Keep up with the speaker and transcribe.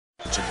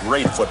It's a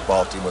great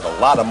football team with a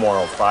lot of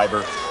moral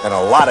fiber and a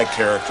lot of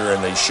character,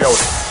 and they showed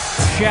it.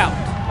 Shout,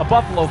 a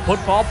Buffalo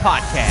football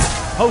podcast,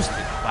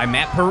 hosted by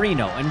Matt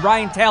Perino and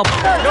Ryan Talbot.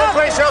 No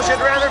place else you'd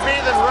rather be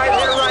than right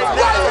here, right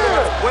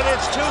now. When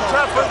it's too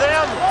tough for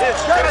them, it's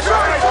just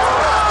right.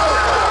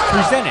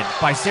 Presented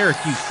by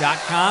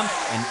Syracuse.com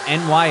and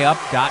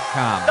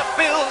NYUp.com. The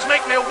Bills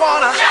make me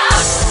wanna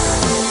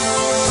shout.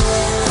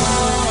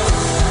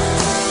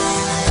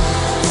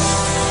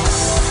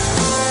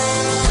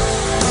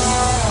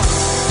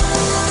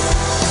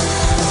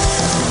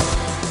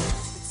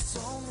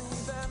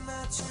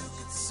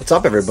 What's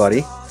up,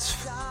 everybody?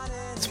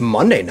 It's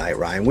Monday night,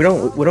 Ryan. We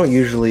don't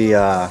usually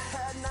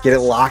get it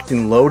locked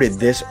and loaded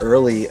this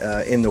early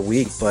in the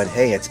week, but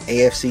hey, it's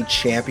AFC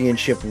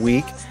Championship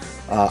week.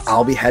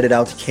 I'll be headed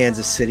out to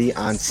Kansas City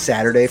on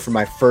Saturday for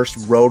my first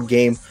road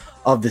game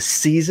of the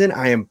season.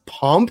 I am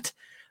pumped.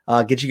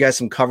 Get you guys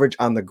some coverage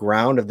on the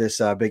ground of this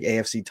big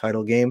AFC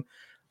title game.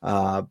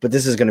 But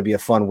this is going to be a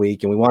fun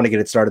week, and we want to get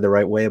it started the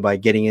right way by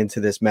getting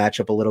into this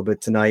matchup a little bit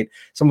tonight.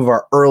 Some of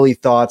our early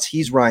thoughts.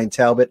 He's Ryan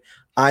Talbot.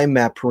 I'm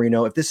Matt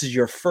Perino. If this is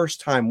your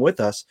first time with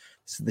us,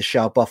 this is the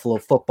Shout Buffalo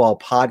Football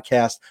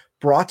Podcast,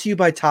 brought to you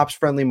by Tops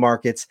Friendly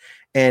Markets.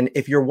 And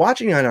if you're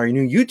watching on our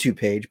new YouTube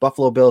page,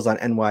 Buffalo Bills on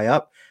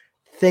NYUp,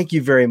 thank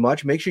you very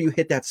much. Make sure you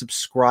hit that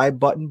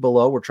subscribe button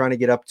below. We're trying to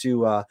get up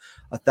to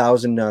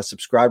 1,000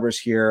 subscribers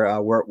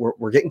here.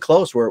 We're getting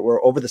close.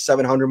 We're over the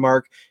 700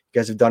 mark. You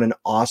guys have done an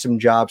awesome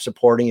job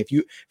supporting. If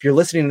you're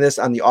listening to this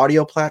on the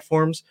audio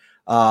platforms,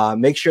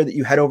 make sure that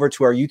you head over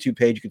to our YouTube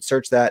page. You can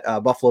search that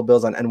Buffalo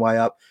Bills on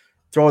NYUp.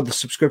 Throw the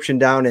subscription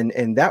down,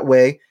 and that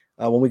way,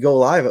 when we go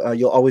live,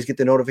 you'll always get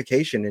the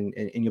notification,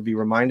 and you'll be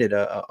reminded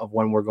of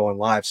when we're going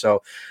live.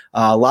 So,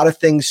 a lot of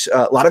things,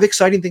 a lot of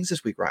exciting things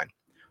this week, Ryan.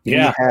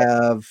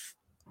 Yeah,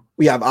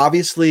 we have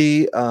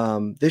obviously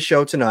this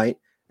show tonight,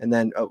 and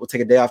then we'll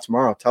take a day off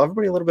tomorrow. Tell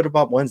everybody a little bit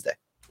about Wednesday.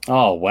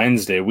 Oh,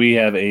 Wednesday, we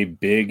have a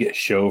big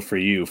show for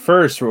you.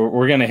 First,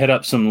 we're going to hit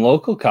up some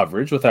local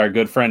coverage with our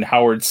good friend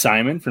Howard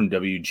Simon from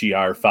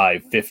WGR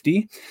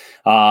 550.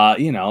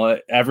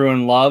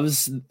 Everyone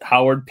loves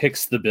Howard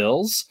Picks the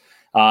Bills.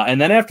 And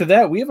then after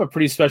that, we have a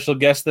pretty special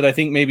guest that I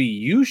think maybe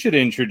you should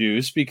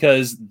introduce,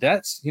 because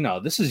that's,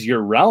 this is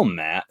your realm,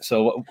 Matt.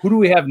 So who do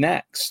we have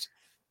next?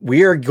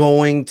 We are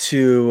going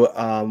to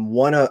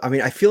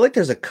I feel like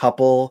there's a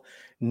couple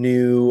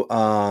new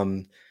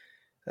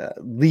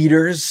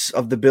leaders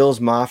of the Bills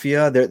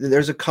Mafia.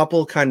 There's a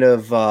couple kind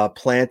of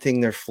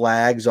planting their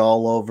flags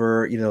all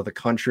over, the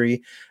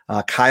country.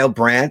 Kyle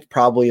Brandt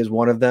probably is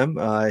one of them.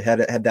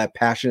 Had that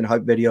passionate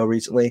hype video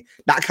recently.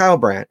 Not Kyle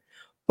Brandt,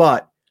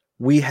 but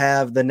we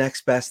have the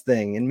next best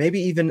thing, and maybe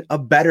even a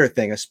better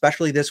thing,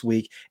 especially this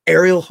week.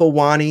 Ariel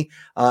Helwani,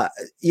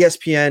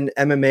 ESPN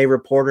MMA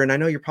reporter. And I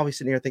know you're probably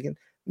sitting here thinking,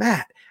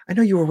 Matt, I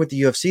know you were with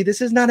the UFC.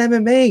 This is not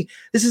MMA.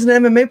 This is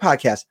an MMA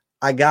podcast.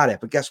 I got it.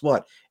 But guess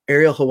what?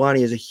 Ariel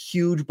Helwani is a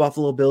huge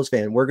Buffalo Bills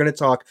fan. We're going to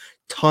talk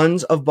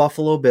tons of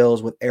Buffalo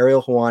Bills with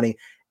Ariel Helwani.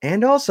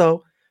 And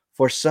also,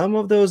 for some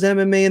of those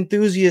MMA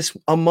enthusiasts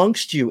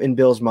amongst you in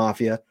Bills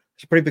Mafia,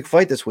 it's a pretty big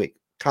fight this week.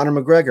 Conor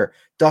McGregor,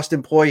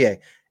 Dustin Poirier.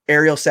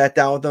 Ariel sat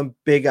down with them.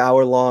 Big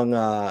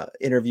hour-long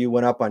interview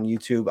went up on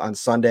YouTube on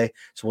Sunday.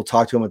 So we'll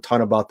talk to him a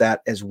ton about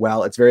that as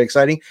well. It's very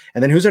exciting.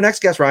 And then who's our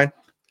next guest, Ryan?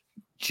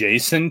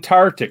 Jason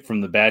Tartick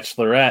from The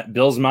Bachelorette.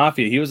 Bills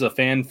Mafia. He was a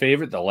fan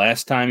favorite the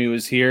last time he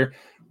was here.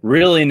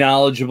 Really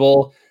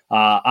knowledgeable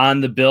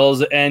on the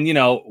Bills. And,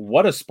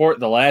 what a sport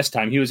the last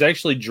time. He was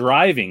actually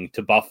driving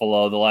to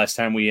Buffalo the last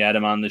time we had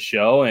him on the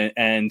show,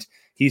 and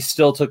he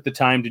still took the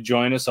time to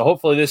join us. So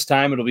hopefully this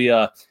time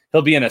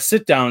he'll be in a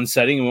sit-down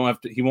setting.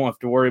 He won't have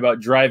to worry about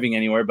driving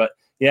anywhere. But,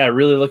 yeah,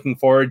 really looking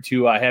forward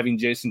to having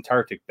Jason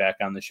Tartick back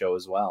on the show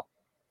as well.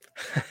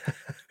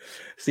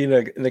 See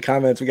in the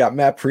comments, we got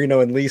Matt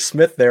Perino and Lee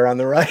Smith there on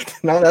the right.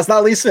 No, that's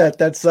not Lee Smith.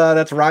 That's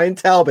Ryan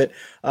Talbot.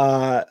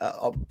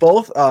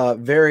 Both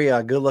very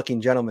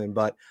good-looking gentlemen,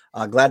 but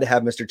glad to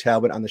have Mr.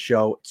 Talbot on the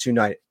show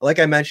tonight. Like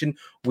I mentioned,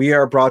 we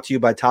are brought to you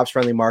by Tops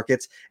Friendly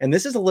Markets, and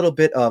this is a little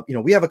bit of,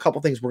 we have a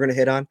couple things we're going to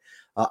hit on.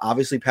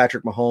 Obviously,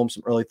 Patrick Mahomes,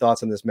 some early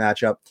thoughts on this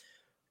matchup.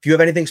 If you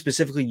have anything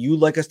specifically you'd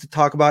like us to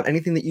talk about,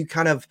 anything that you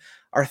kind of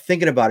are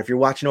thinking about, if you're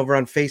watching over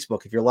on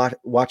Facebook, if you're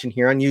watching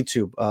here on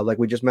YouTube, like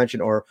we just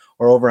mentioned, or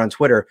over on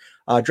Twitter,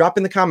 drop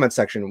in the comment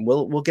section.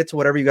 We'll get to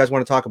whatever you guys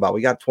want to talk about.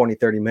 We got 20,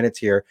 30 minutes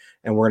here,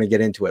 and we're going to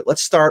get into it.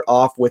 Let's start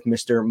off with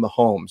Mr.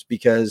 Mahomes,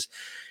 because,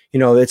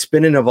 it's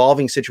been an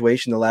evolving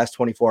situation the last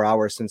 24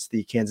 hours since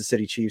the Kansas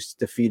City Chiefs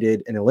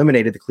defeated and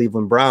eliminated the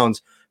Cleveland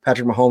Browns.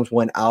 Patrick Mahomes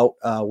went out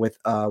with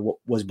what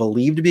was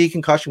believed to be a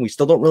concussion. We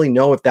still don't really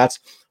know if that's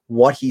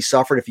what he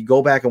suffered. If you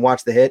go back and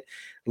watch the hit,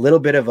 a little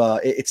bit of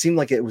it seemed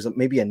like it was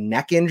maybe a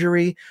neck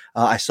injury.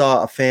 I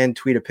saw a fan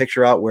tweet a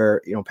picture out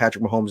where,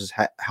 Patrick Mahomes'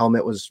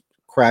 helmet was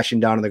crashing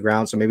down on the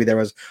ground. So maybe there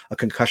was a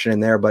concussion in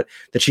there, but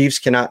the Chiefs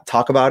cannot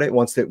talk about it.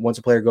 Once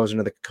a player goes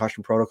into the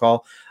concussion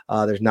protocol,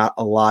 there's not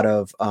a lot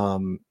of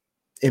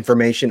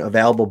information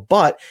available,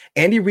 but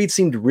Andy Reid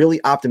seemed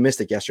really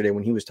optimistic yesterday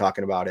when he was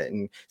talking about it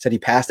and said he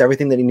passed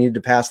everything that he needed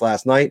to pass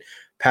last night.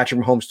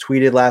 Patrick Mahomes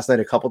tweeted last night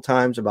a couple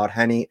times about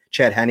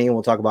Chad Henne, and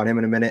we'll talk about him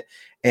in a minute.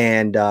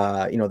 And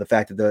the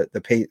fact that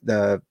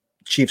the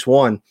Chiefs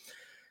won.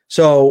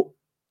 So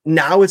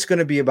now it's going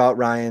to be about,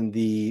 Ryan,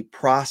 the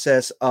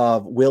process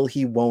of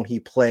won't he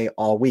play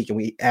all week? And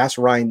we asked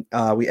Sean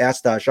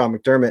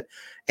McDermott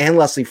and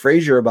Leslie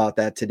Frazier about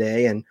that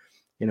today. And,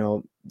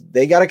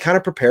 they got to kind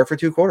of prepare for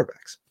two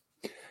quarterbacks.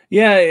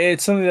 Yeah,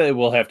 it's something that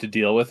we'll have to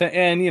deal with.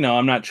 And,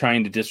 I'm not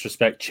trying to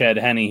disrespect Chad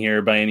Henne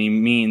here by any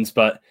means,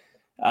 but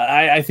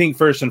I think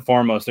first and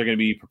foremost, they're going to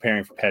be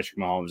preparing for Patrick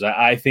Mahomes.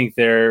 I think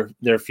they're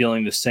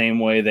feeling the same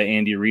way that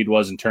Andy Reid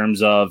was in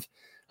terms of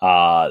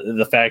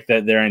the fact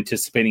that they're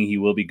anticipating he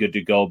will be good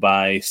to go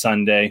by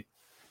Sunday.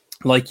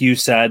 Like you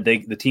said,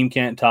 the team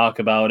can't talk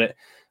about it.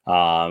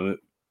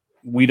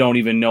 We don't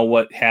even know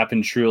what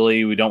happened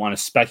truly. We don't want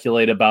to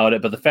speculate about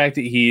it. But the fact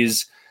that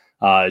he's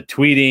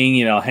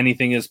tweeting,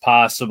 anything is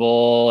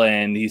possible,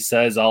 and he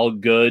says all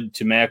good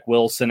to Mac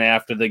Wilson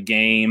after the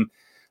game,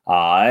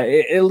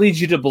 it leads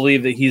you to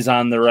believe that he's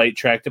on the right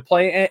track to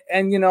play.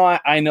 And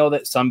I know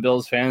that some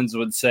Bills fans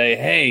would say,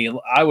 hey,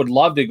 I would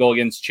love to go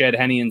against Chad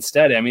Henne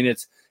instead. I mean,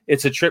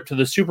 it's a trip to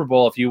the Super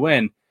Bowl if you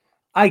win.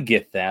 I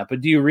get that, but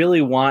do you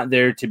really want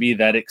there to be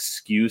that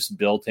excuse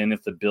built in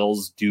if the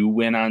Bills do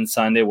win on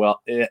Sunday?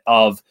 Well, they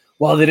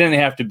didn't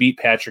have to beat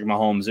Patrick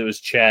Mahomes. It was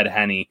Chad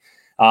Henne.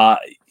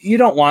 You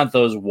don't want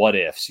those what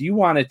ifs. You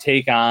want to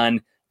take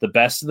on the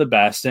best of the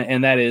best,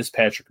 and that is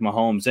Patrick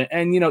Mahomes.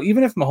 And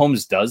even if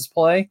Mahomes does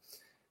play,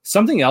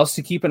 something else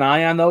to keep an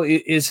eye on, though,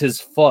 is his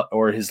foot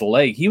or his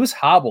leg. He was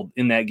hobbled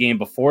in that game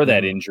before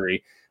that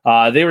injury.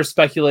 They were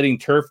speculating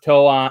turf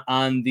toe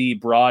on the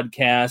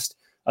broadcast.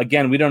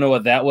 Again, we don't know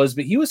what that was,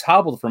 but he was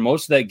hobbled for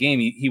most of that game.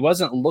 He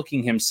wasn't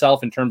looking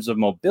himself in terms of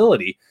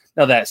mobility.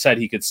 Now, that said,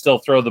 he could still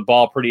throw the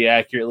ball pretty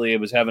accurately.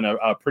 It was having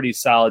a pretty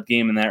solid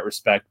game in that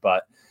respect,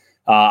 but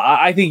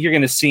I think you're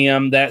going to see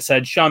him. That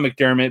said, Sean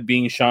McDermott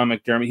being Sean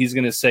McDermott, he's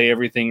going to say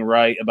everything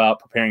right about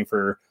preparing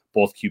for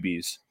both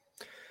QBs.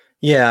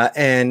 Yeah,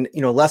 and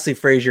Leslie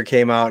Frazier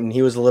came out and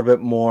he was a little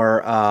bit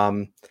more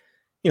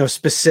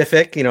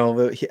specific,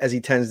 as he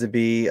tends to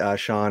be.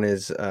 Sean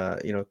is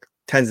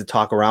tends to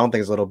talk around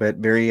things a little bit,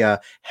 very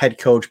head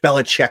coach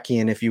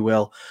Belichickian, if you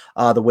will,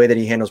 the way that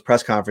he handles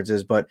press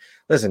conferences. But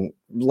listen,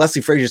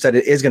 Leslie Frazier said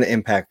it is going to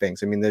impact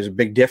things. I mean, there's a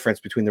big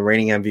difference between the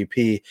reigning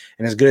MVP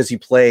and as good as he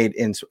played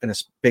in a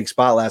big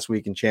spot last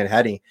week in Chad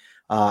Henne,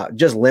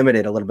 just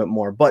limited a little bit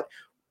more. But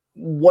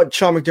what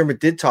Sean McDermott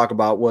did talk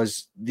about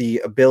was the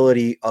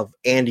ability of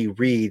Andy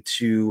Reid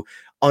to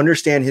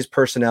understand his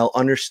personnel,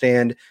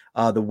 understand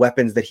the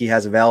weapons that he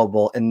has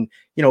available, and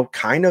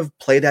kind of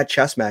play that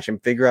chess match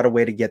and figure out a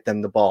way to get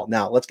them the ball.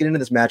 Now, let's get into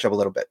this matchup a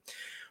little bit.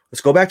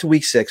 Let's go back to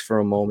week 6 for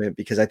a moment,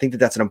 because I think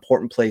that's an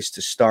important place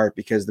to start,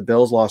 because the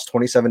Bills lost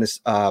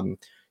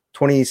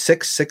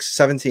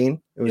 26-17.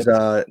 It was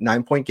a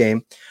 9-point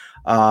game.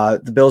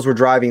 The Bills were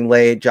driving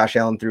late. Josh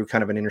Allen threw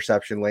kind of an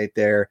interception late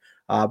there.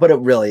 But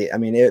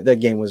the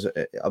game was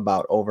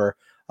about over.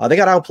 They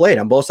got outplayed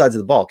on both sides of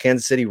the ball.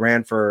 Kansas City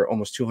ran for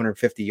almost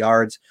 250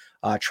 yards.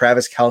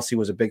 Travis Kelce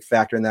was a big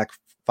factor in that,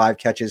 5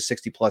 catches,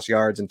 60-plus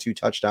yards, and 2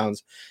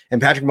 touchdowns.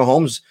 And Patrick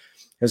Mahomes,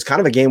 it was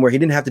kind of a game where he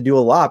didn't have to do a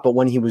lot, but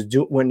when he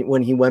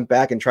went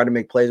back and tried to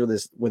make plays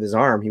with his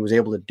arm, he was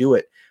able to do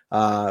it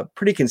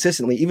pretty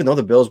consistently, even though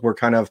the Bills were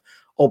kind of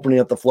opening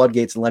up the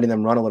floodgates and letting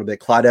them run a little bit.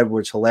 Clyde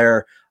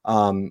Edwards-Helaire,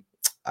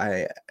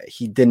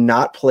 he did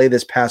not play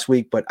this past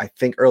week, but I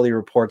think early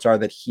reports are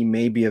that he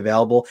may be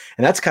available.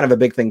 And that's kind of a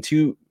big thing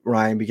too,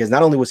 Ryan, because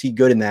not only was he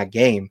good in that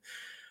game,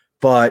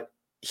 but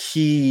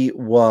he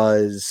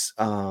was,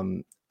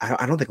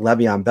 I don't think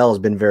Le'Veon Bell has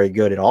been very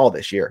good at all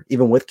this year,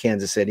 even with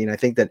Kansas City. And I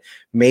think that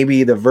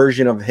maybe the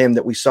version of him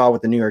that we saw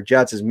with the New York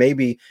Jets is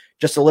maybe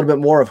just a little bit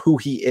more of who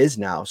he is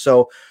now.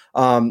 So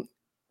a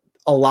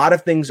lot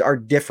of things are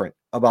different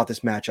about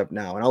this matchup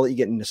now. And I'll let you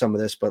get into some of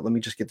this, but let me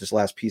just get this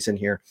last piece in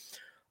here.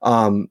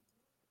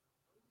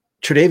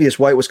 Tre'Davious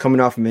White was coming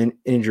off an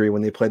injury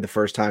when they played the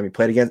first time.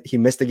 He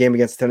missed the game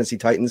against the Tennessee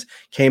Titans,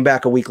 came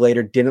back a week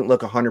later, didn't look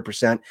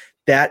 100%.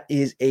 That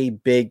is a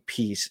big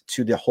piece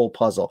to the whole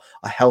puzzle.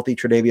 A healthy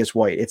Tre'Davious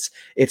White.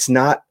 It's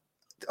not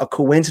a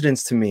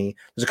coincidence to me.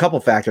 There's a couple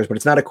factors, but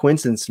it's not a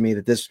coincidence to me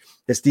that this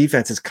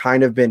defense has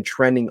kind of been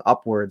trending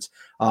upwards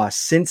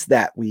since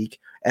that week,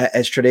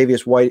 as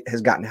Tre'Davious White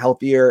has gotten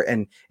healthier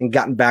and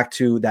gotten back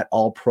to that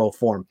all-pro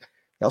form.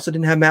 They also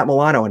didn't have Matt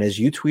Milano, and as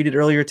you tweeted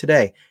earlier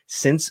today,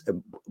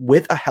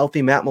 with a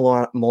healthy Matt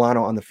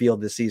Milano on the field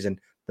this season,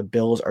 the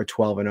Bills are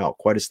 12-0.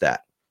 Quite a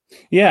stat.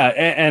 Yeah,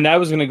 and I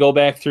was going to go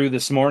back through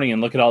this morning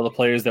and look at all the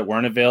players that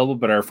weren't available,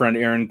 but our friend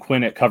Aaron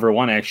Quinn at Cover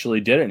One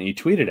actually did it, and he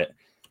tweeted it.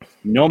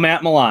 No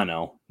Matt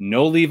Milano,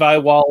 no Levi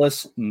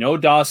Wallace, no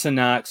Dawson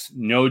Knox,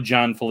 no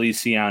John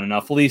Feliciano. Now,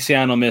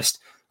 Feliciano missed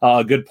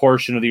a good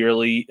portion of the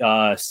early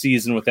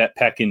season with that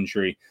pec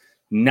injury.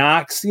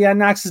 Knox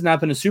has not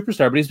been a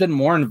superstar, but he's been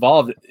more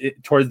involved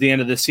towards the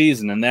end of the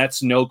season, and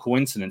that's no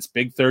coincidence.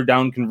 Big third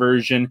down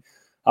conversion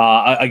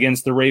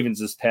against the Ravens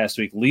this past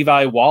week.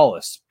 Levi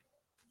Wallace,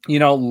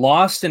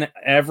 lost in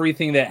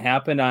everything that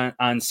happened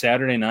on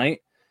Saturday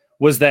night,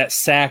 was that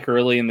sack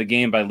early in the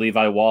game by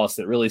Levi Wallace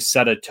that really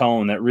set a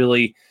tone, that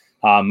really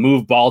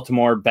moved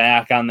Baltimore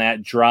back on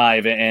that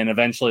drive and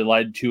eventually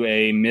led to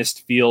a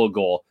missed field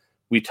goal.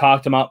 We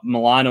talked about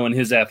Milano and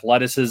his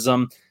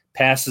athleticism,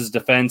 passes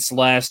defense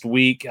last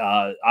week.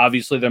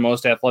 Obviously, their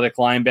most athletic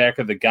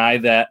linebacker, the guy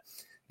that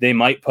they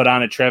might put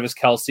on a Travis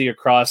Kelce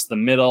across the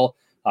middle,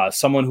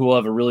 someone who will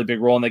have a really big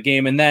role in the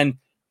game. And then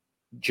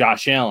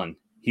Josh Allen,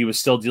 he was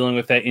still dealing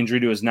with that injury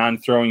to his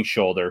non-throwing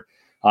shoulder.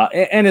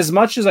 And as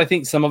much as I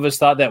think some of us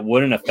thought that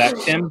wouldn't affect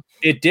him,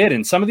 it did.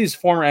 And some of these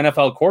former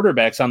NFL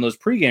quarterbacks on those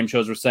pregame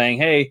shows were saying,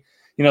 hey,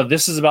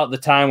 this is about the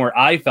time where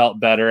I felt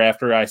better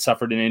after I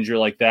suffered an injury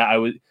like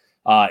that.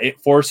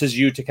 It forces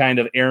you to kind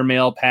of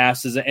airmail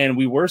passes. And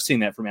we were seeing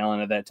that from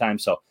Allen at that time.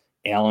 So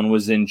Allen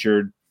was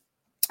injured.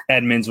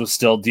 Edmonds was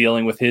still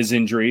dealing with his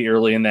injury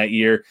early in that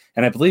year.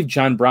 And I believe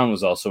John Brown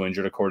was also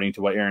injured, according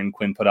to what Aaron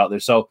Quinn put out there.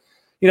 So,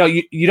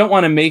 you don't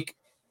want to make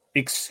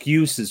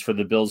excuses for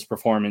the Bills'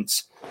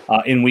 performance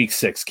in Week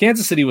 6.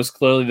 Kansas City was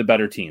clearly the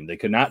better team. They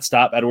could not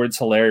stop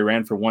Edwards-Helaire,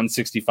 ran for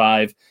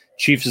 165.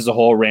 Chiefs as a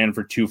whole ran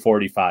for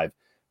 245.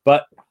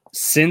 But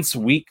since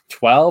Week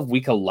 12,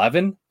 Week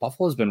 11,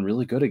 Buffalo's been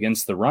really good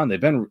against the run.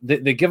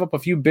 They give up a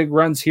few big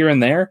runs here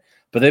and there,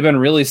 but they've been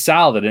really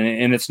solid.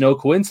 And it's no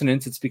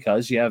coincidence. It's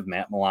because you have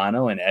Matt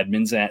Milano and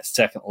Edmonds at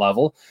second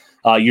level.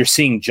 You're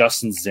seeing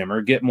Justin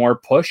Zimmer get more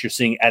push. You're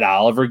seeing Ed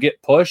Oliver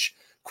get push.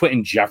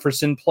 Quentin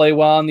Jefferson play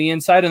well on the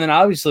inside. And then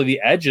obviously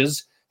the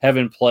edges have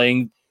been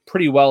playing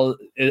pretty well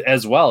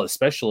as well,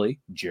 especially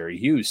Jerry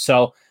Hughes.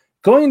 So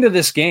going into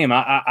this game,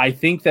 I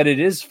think that it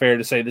is fair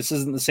to say this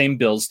isn't the same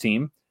Bills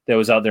team that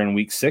was out there in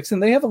Week 6,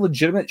 and they have a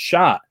legitimate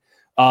shot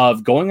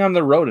of going on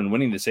the road and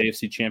winning this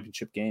AFC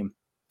Championship game.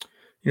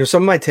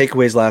 Some of my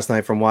takeaways last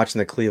night from watching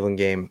the Cleveland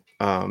game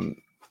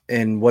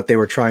and what they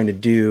were trying to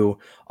do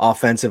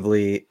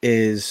offensively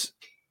is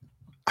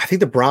I think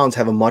the Browns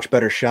have a much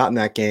better shot in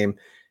that game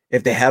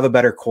if they have a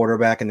better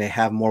quarterback and they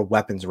have more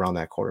weapons around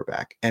that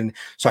quarterback. And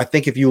so I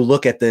think if you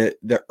look at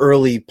the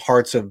early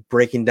parts of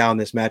breaking down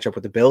this matchup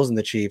with the Bills and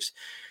the Chiefs,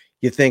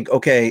 you think,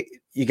 okay,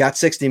 you got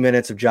 60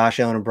 minutes of Josh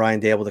Allen and Brian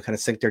Dable to kind of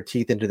sink their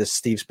teeth into the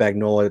Steve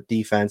Spagnuolo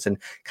defense and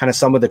kind of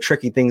some of the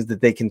tricky things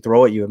that they can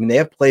throw at you. I mean, they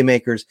have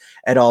playmakers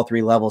at all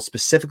three levels,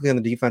 specifically on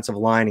the defensive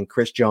line, and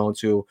Chris Jones,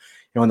 who,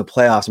 in the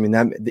playoffs, I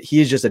mean,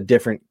 he is just a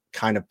different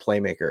kind of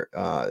playmaker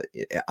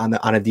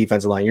on a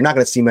defensive line. You're not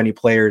going to see many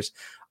players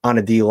on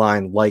a D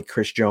line like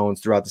Chris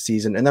Jones throughout the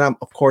season. And then,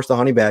 of course, the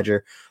Honey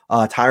Badger,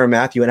 Tyrann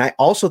Mathieu. And I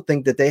also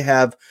think that they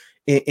have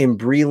in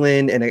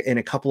Breland and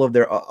a couple of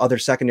their other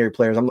secondary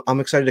players. I'm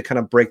excited to kind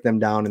of break them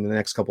down in the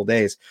next couple of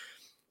days.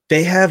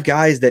 They have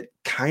guys that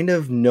kind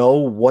of know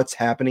what's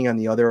happening on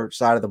the other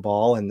side of the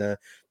ball and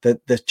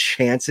the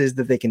chances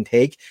that they can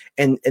take.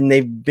 And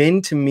they've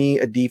been, to me,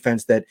 a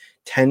defense that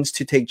tends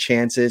to take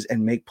chances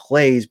and make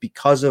plays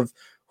because of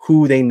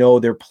who they know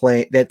they're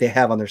playing, that they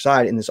have on their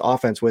side in this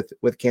offense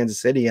with Kansas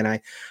City. And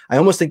I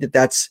almost think that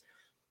that's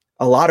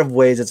a lot of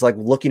ways. It's like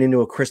looking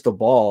into a crystal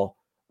ball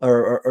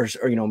or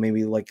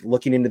maybe like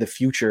looking into the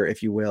future,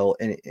 if you will,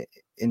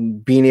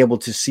 and being able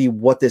to see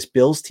what this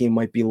Bills team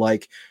might be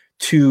like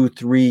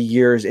 2-3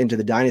 years into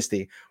the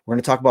dynasty. We're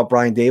going to talk about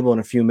Brian Dable in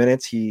a few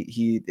minutes.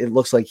 It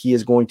looks like he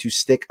is going to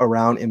stick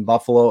around in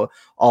Buffalo.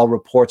 All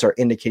reports are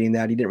indicating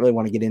that. He didn't really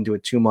want to get into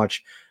it too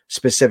much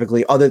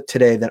specifically other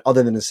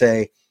than to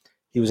say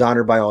he was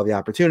honored by all the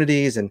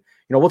opportunities. And,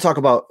 we'll talk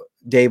about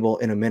Dable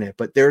in a minute,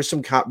 but there's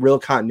some real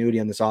continuity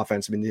on this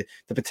offense. I mean,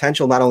 the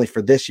potential not only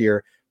for this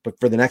year, but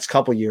for the next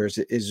couple of years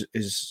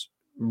is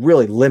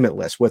really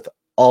limitless with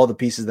all the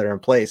pieces that are in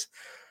place.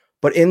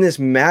 But in this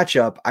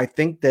matchup, I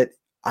think that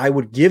I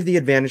would give the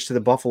advantage to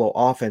the Buffalo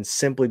offense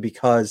simply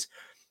because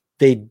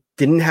they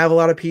didn't have a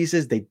lot of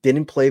pieces. They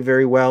didn't play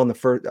very well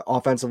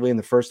offensively in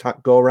the first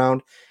go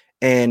around.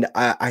 And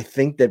I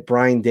think that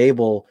Brian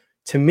Dable,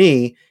 to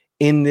me,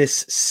 in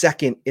this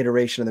second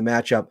iteration of the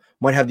matchup,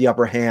 might have the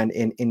upper hand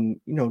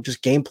in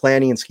just game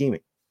planning and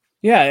scheming.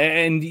 Yeah,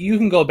 and you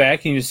can go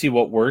back and you see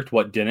what worked,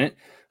 what didn't.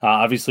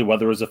 Obviously,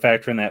 weather was a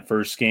factor in that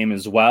first game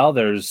as well.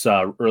 There's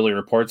early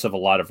reports of a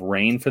lot of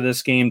rain for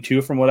this game,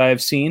 too, from what I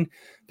have seen.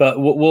 But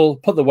we'll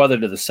put the weather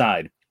to the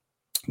side.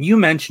 You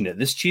mentioned it.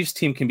 This Chiefs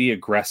team can be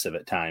aggressive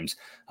at times.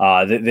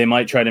 They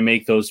might try to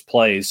make those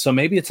plays. So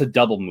maybe it's a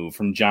double move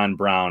from John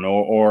Brown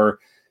or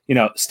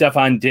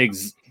Stephon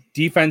Diggs.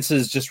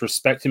 Defenses just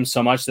respect him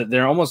so much that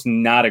they're almost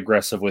not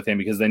aggressive with him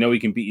because they know he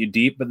can beat you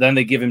deep, but then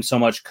they give him so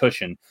much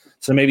cushion.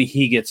 So maybe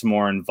he gets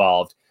more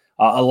involved.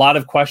 A lot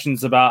of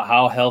questions about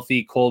how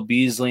healthy Cole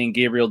Beasley and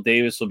Gabriel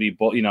Davis will be.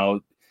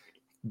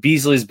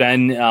 Beasley's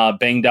been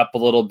banged up a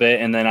little bit,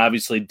 and then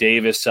obviously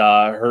Davis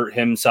hurt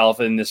himself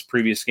in this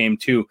previous game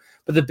too.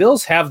 But the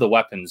Bills have the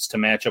weapons to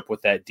match up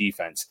with that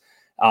defense.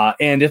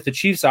 And if the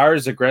Chiefs are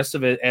as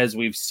aggressive as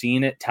we've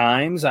seen at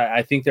times,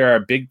 I think there are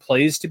big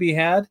plays to be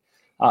had.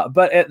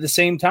 But at the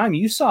same time,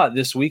 you saw it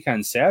this week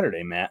on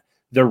Saturday, Matt.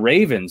 The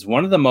Ravens,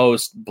 one of the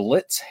most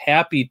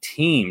blitz-happy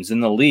teams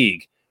in the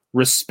league,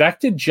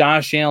 respected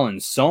Josh Allen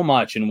so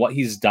much in what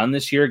he's done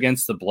this year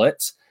against the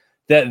blitz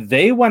that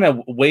they went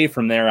away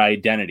from their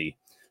identity.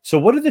 So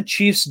what do the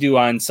Chiefs do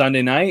on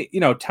Sunday night?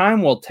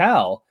 Time will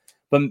tell,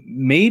 but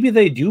maybe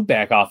they do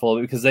back off a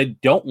little bit because they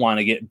don't want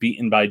to get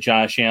beaten by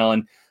Josh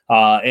Allen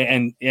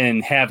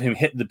and have him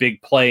hit the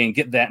big play and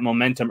get that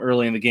momentum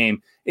early in the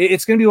game.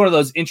 It's going to be one of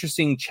those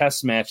interesting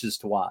chess matches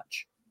to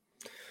watch.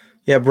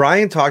 Yeah,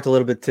 Brian talked a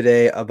little bit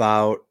today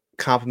about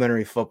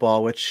complementary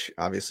football, which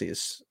obviously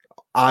is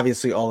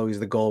always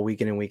the goal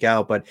week in and week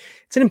out, but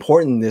it's an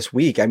important this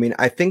week. I mean,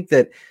 I think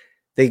that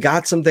they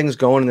got some things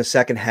going in the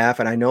second half,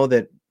 and I know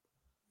that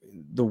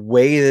the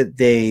way that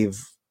they've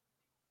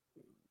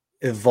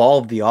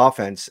evolved the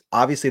offense,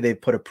 obviously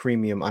they've put a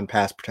premium on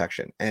pass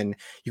protection, and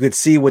you could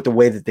see with the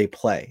way that they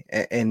play.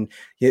 And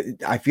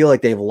I feel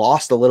like they've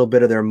lost a little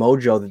bit of their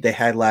mojo that they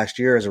had last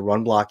year as a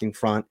run blocking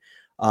front.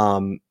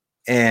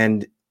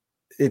 And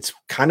it's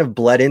kind of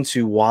bled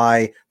into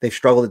why they've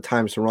struggled at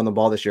times to run the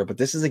ball this year. But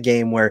this is a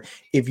game where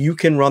if you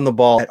can run the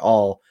ball at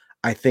all,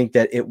 I think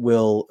that it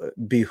will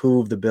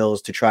behoove the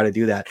Bills to try to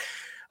do that.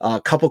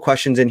 A couple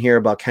questions in here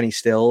about Kenny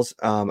Stills.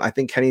 I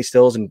think Kenny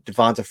Stills and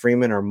Devonta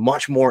Freeman are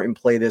much more in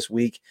play this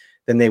week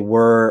than they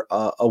were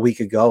a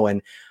week ago.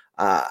 And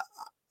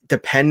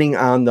depending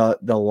on the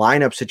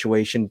lineup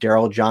situation,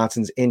 Darryl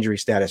Johnson's injury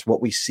status,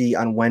 what we see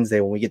on Wednesday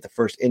when we get the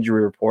first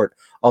injury report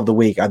of the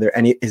week,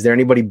 is there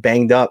anybody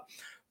banged up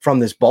from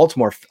this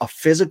Baltimore, a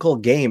physical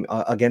game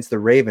against the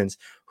Ravens?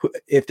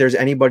 If there's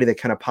anybody that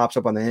kind of pops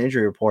up on the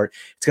injury report,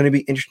 it's going to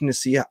be interesting to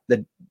see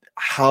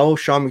how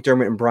Sean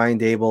McDermott and Brian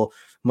Daboll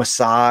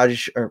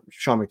massage, or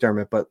Sean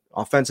McDermott, but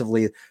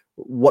offensively,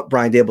 what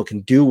Brian Daboll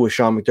can do with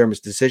Sean McDermott's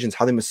decisions,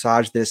 how they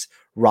massage this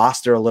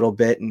roster a little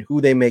bit, and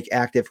who they make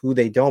active, who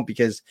they don't.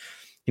 Because,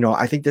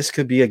 I think this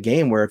could be a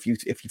game where if you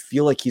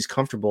feel like he's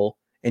comfortable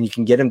and you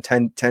can get him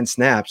 10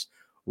 snaps,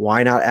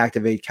 why not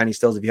activate Kenny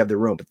Stills if you have the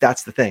room? But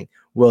that's the thing.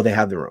 Will they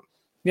have the room?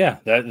 Yeah,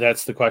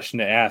 that's the question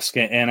to ask.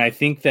 And I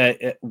think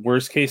that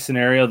worst case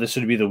scenario, this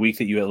would be the week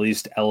that you at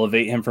least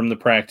elevate him from the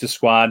practice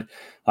squad.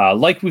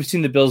 Like we've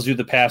seen the Bills do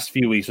the past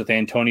few weeks with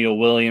Antonio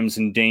Williams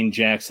and Dane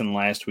Jackson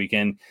last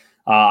weekend.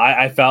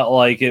 I felt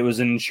like it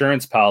was an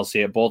insurance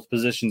policy at both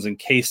positions in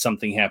case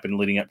something happened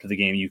leading up to the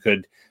game. You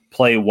could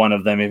play one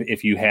of them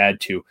if you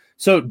had to.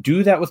 So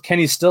do that with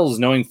Kenny Stills,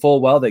 knowing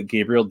full well that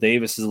Gabriel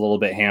Davis is a little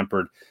bit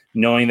hampered,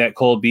 knowing that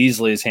Cole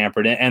Beasley is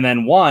hampered. And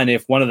then one,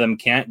 if one of them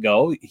can't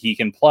go, he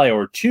can play.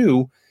 Or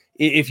two,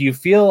 if you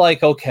feel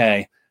like,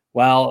 okay,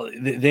 well,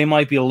 they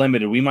might be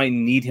limited, we might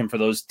need him for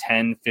those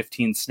 10,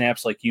 15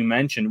 snaps like you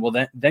mentioned,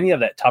 well, then you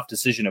have that tough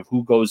decision of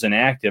who goes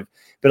inactive.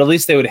 But at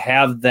least they would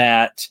have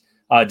that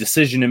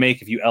decision to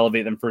make if you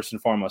elevate them first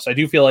and foremost. I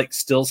do feel like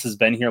Stills has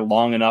been here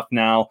long enough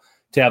now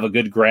to have a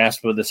good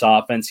grasp of this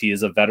offense. He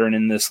is a veteran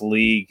in this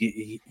league.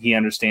 He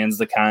understands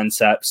the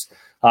concepts.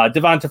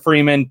 Devonta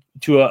Freeman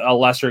to a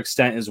lesser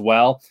extent as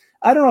well.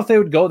 I don't know if they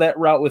would go that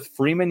route with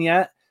Freeman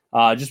yet,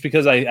 just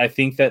because I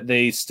think that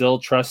they still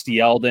trust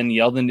Yeldon.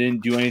 Yeldon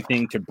didn't do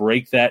anything to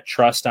break that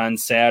trust on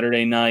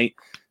Saturday night.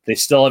 They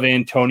still have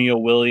Antonio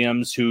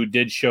Williams, who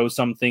did show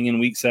something in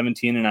week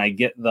 17, and I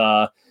get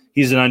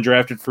he's an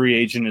undrafted free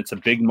agent. It's a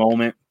big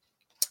moment.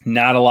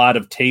 Not a lot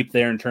of tape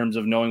there in terms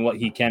of knowing what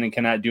he can and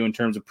cannot do in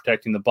terms of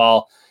protecting the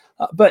ball,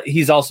 but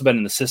he's also been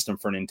in the system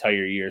for an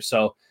entire year.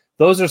 So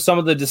those are some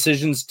of the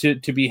decisions to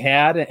be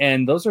had,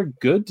 and those are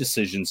good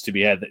decisions to be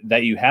had,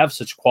 that you have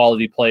such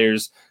quality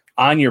players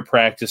on your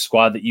practice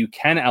squad that you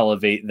can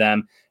elevate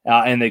them,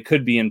 and they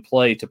could be in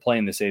play to play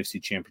in this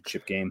AFC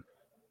Championship game.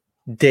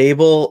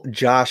 Daboll,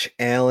 Josh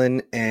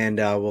Allen, and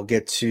we'll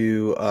get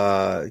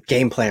to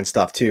game plan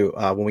stuff too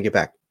when we get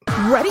back.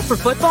 Ready for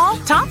football?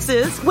 Tops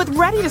is with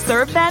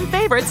ready-to-serve fan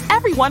favorites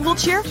everyone will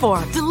cheer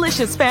for.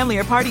 Delicious family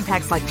or party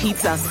packs like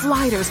pizza,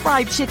 sliders,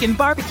 fried chicken,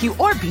 barbecue,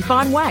 or beef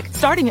on weck,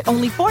 starting at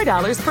only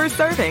 $4 per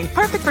serving.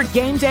 Perfect for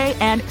game day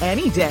and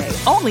any day.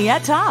 Only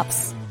at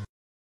Tops.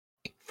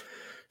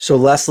 So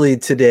Leslie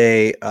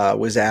today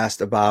was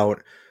asked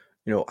about,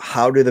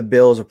 how do the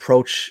Bills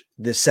approach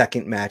this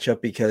second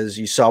matchup? Because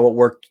you saw what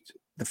worked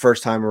the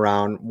first time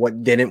around,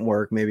 what didn't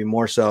work, maybe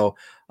more so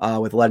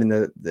with letting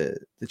the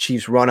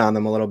Chiefs run on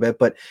them a little bit.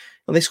 But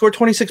they scored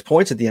 26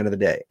 points at the end of the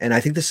day. And I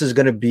think this is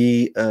going to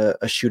be a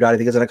shootout. I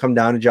think it's going to come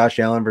down to Josh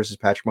Allen versus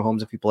Patrick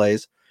Mahomes if he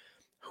plays.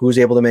 Who's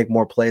able to make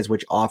more plays,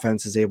 which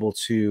offense is able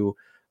to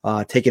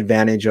take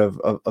advantage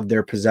of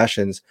their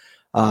possessions.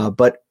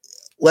 But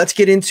let's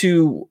get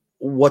into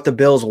what the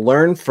Bills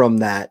learned from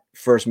that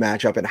first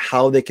matchup and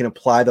how they can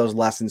apply those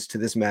lessons to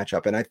this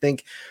matchup. And I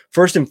think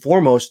first and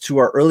foremost, to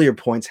our earlier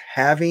points,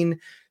 having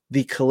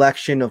the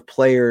collection of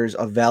players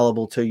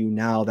available to you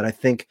now that I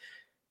think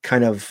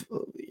kind of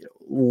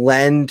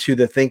lend to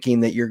the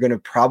thinking that you're going to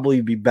probably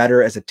be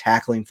better as a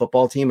tackling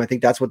football team. I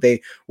think that's what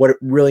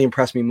really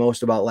impressed me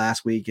most about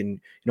last week.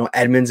 And,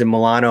 Edmonds and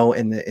Milano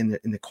in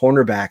the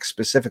cornerbacks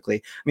specifically.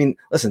 I mean,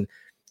 listen,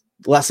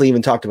 Leslie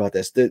even talked about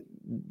this. The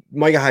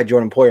Micah Hyde,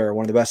 Jordan Poyer are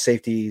one of the best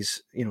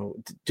safeties,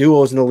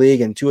 duos in the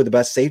league, and two of the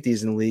best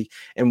safeties in the league.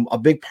 And a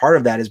big part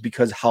of that is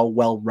because how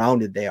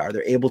well-rounded they are.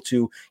 They're able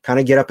to kind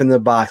of get up in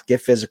the box,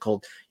 get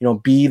physical,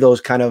 be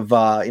those kind of,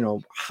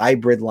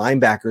 hybrid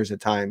linebackers at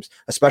times,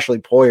 especially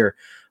Poyer.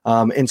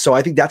 And so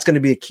I think that's going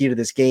to be a key to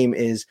this game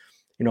is,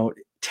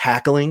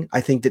 tackling.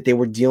 I think that they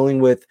were dealing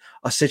with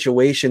a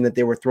situation that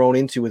they were thrown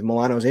into with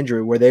Milano's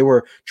injury where they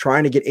were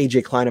trying to get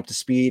AJ Klein up to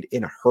speed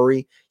in a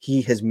hurry.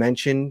 He has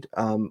mentioned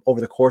over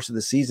the course of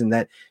the season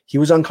that he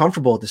was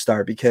uncomfortable at the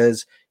start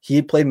because he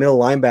had played middle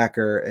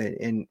linebacker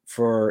in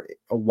for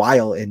a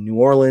while in New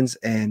Orleans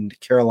and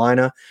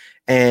Carolina,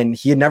 and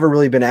he had never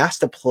really been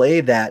asked to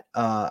play that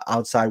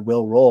outside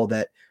will role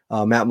that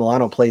Matt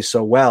Milano plays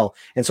so well.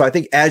 And so I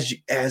think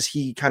as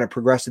he kind of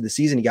progressed through the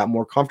season, he got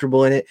more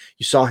comfortable in it.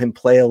 You saw him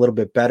play a little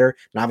bit better.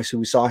 And obviously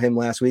we saw him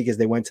last week as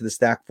they went to the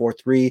stack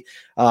 4-3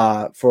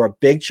 for a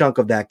big chunk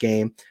of that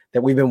game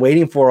that we've been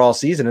waiting for all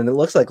season. And it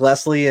looks like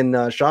Leslie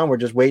and Sean were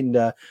just waiting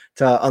to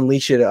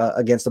unleash it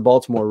against the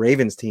Baltimore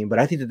Ravens team. But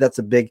I think that that's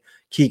a big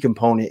key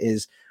component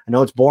is, I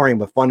know it's boring,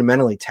 but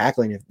fundamentally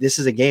tackling. If this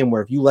is a game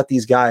where if you let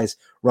these guys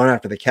run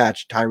after the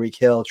catch, Tyreek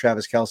Hill,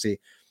 Travis Kelce,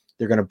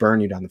 they're going to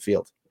burn you down the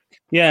field.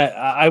 Yeah,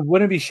 I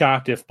wouldn't be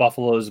shocked if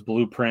Buffalo's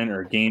blueprint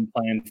or game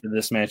plan for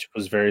this match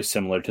was very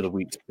similar to the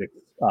Week 6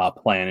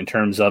 plan in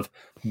terms of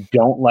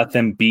don't let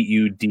them beat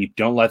you deep.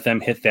 Don't let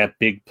them hit that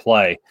big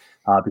play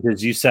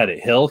because you said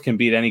it. Hill can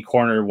beat any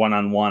corner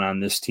one-on-one on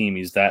this team.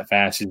 He's that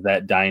fast. He's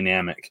that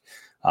dynamic.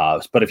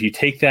 But if you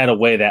take that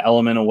away, that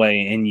element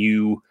away, and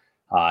you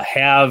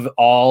have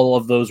all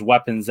of those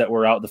weapons that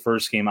were out the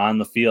first game on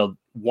the field,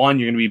 one,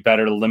 you're going to be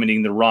better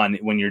limiting the run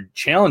when you're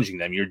challenging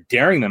them. You're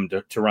daring them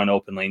to run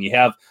openly. And you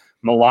have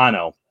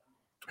Milano,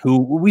 who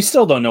we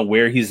still don't know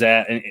where he's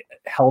at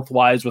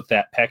health-wise with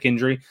that pec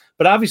injury.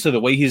 But obviously the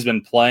way he's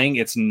been playing,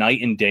 it's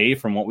night and day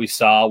from what we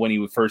saw when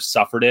he first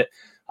suffered it.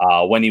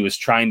 When he was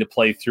trying to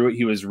play through it,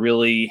 he was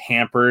really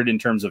hampered in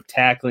terms of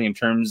tackling, in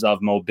terms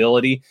of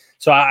mobility.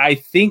 So I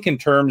think in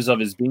terms of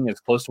his being as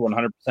close to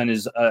 100%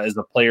 as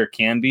a player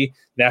can be,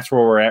 that's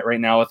where we're at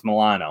right now with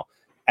Milano.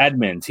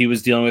 Edmonds, he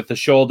was dealing with a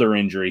shoulder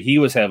injury. He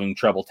was having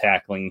trouble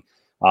tackling.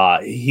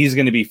 He's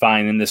going to be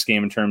fine in this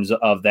game in terms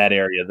of that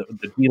area.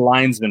 The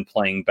D-line's been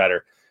playing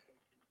better.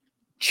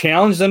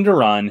 Challenge them to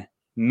run,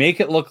 make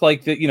it look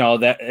like that,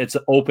 that it's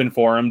open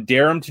for them,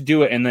 dare them to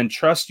do it, and then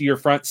trust your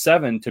front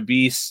seven to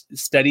be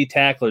steady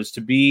tacklers,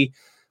 to be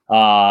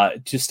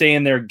to stay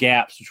in their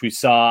gaps, which we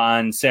saw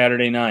on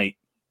Saturday night,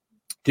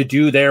 to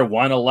do their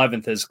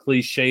 1/11th, as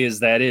cliche as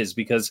that is,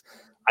 because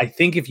I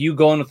think if you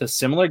go in with a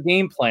similar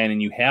game plan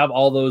and you have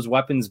all those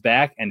weapons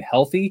back and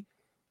healthy,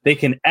 they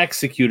can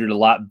execute it a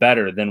lot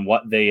better than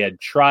what they had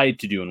tried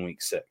to do in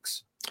Week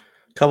 6.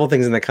 A couple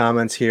things in the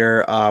comments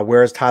here.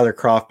 Where has Tyler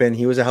Kroft been?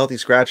 He was a healthy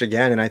scratch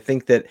again, and I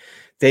think that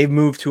they've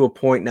moved to a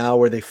point now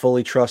where they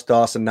fully trust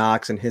Dawson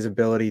Knox and his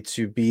ability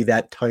to be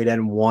that tight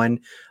end one,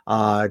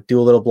 do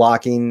a little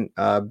blocking,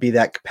 be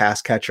that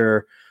pass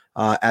catcher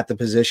at the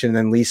position. And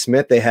then Lee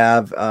Smith they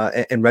have,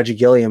 and Reggie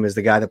Gilliam is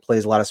the guy that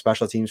plays a lot of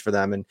special teams for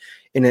them. And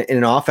in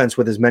an offense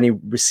with as many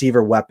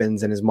receiver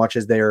weapons and as much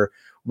as they're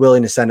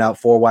willing to send out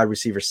 4 wide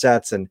receiver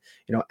sets and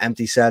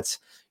empty sets,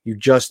 you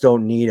just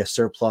don't need a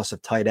surplus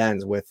of tight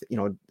ends. With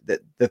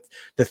the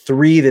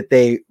 3 that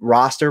they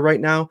roster right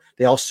now,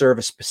 they all serve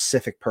a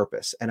specific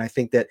purpose. And I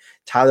think that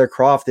Tyler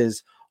Kroft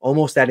is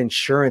almost that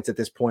insurance at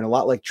this point, a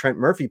lot like Trent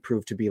Murphy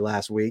proved to be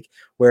last week,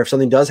 where if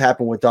something does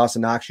happen with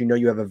Dawson Knox,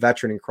 you have a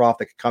veteran in Kroft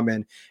that could come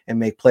in and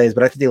make plays.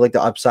 But I think they like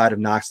the upside of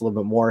Knox a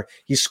little bit more.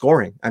 He's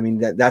scoring. I mean,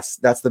 that's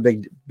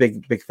the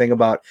big thing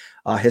about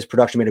his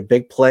production. Made a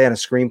big play on a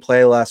screen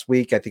play last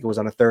week. I think it was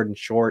on a 3rd and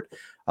short,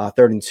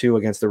 3rd and 2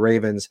 against the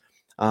Ravens.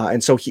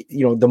 And so he,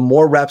 the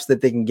more reps that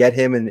they can get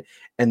him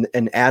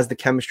and as the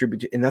chemistry,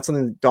 and that's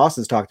something that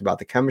Dawson's talked about,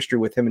 the chemistry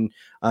with him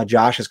and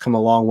Josh has come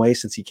a long way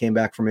since he came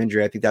back from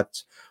injury. I think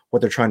that's what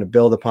they're trying to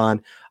build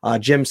upon.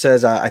 Jim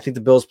says, I think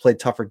the Bills played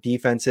tougher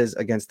defenses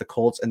against the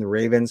Colts and the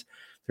Ravens.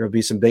 There will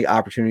be some big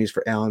opportunities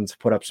for Allen to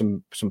put up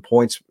some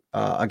points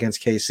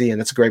against KC. And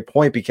that's a great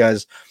point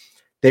because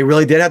they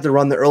really did have to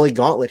run the early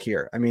gauntlet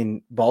here. I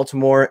mean,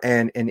 Baltimore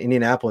and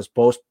Indianapolis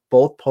both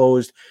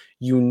posed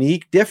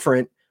unique,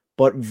 different,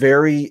 but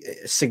very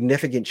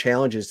significant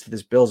challenges to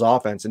this Bills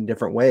offense in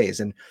different ways.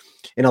 And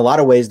in a lot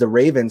of ways, the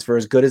Ravens, for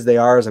as good as they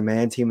are as a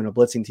man team and a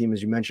blitzing team,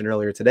 as you mentioned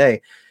earlier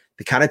today,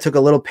 they kind of took a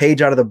little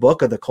page out of the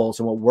book of the Colts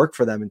and what worked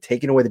for them and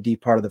taking away the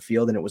deep part of the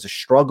field. And it was a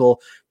struggle.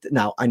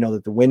 Now, I know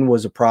that the wind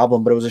was a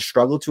problem, but it was a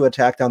struggle to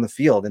attack down the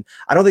field. And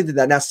I don't think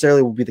that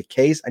necessarily will be the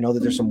case. I know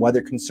that there's some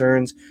weather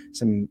concerns,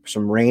 some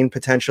rain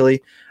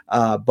potentially.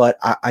 But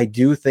I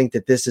do think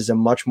that this is a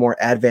much more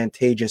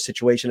advantageous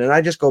situation. And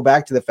I just go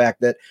back to the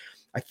fact that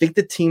I think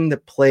the team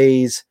that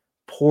plays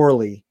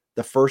poorly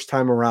the first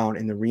time around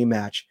in the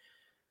rematch,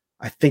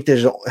 I think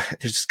there's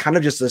kind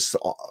of just this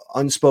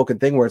unspoken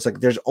thing where it's like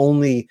the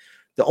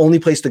only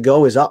place to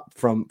go is up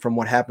from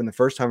what happened the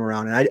first time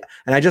around. And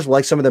I just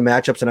like some of the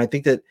matchups. And I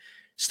think that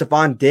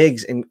Stephon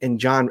Diggs and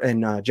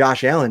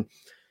Josh Allen,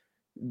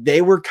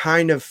 they were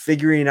kind of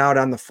figuring out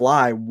on the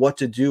fly what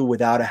to do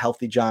without a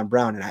healthy John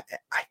Brown. And I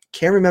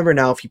can't remember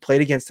now if he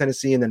played against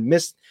Tennessee and then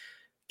missed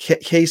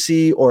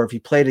KC, or if he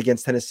played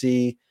against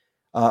Tennessee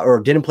or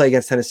didn't play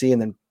against Tennessee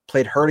and then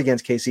played hurt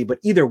against KC. But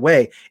either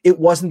way, it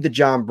wasn't the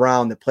John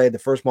Brown that played the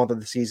first month of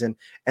the season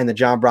and the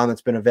John Brown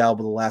that's been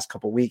available the last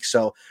couple of weeks.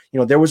 So,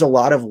 there was a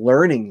lot of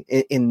learning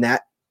in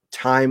that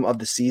time of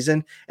the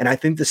season. And I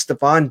think the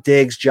Stephon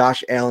Diggs,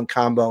 Josh Allen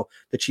combo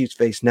the Chiefs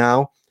face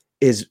now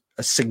is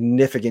a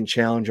significant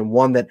challenge, and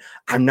one that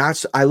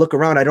I look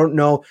around, I don't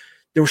know.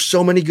 There were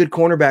so many good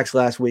cornerbacks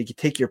last week. You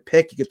take your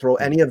pick, you could throw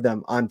any of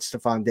them on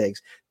Stephon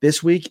Diggs.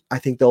 This week, I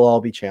think they'll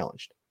all be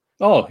challenged.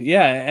 Oh,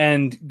 yeah.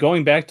 And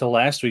going back to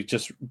last week,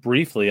 just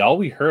briefly, all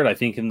we heard, I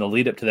think, in the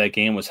lead up to that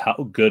game was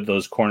how good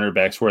those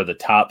cornerbacks were, the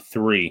top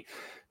three,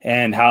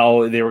 and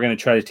how they were going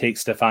to try to take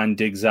Stephon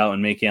Diggs out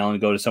and make Allen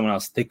go to someone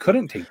else. They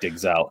couldn't take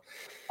Diggs out.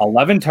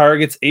 11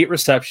 targets, 8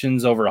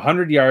 receptions, over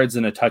 100 yards,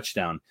 and a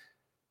touchdown.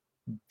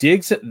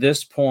 Diggs at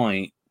this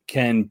point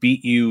can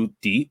beat you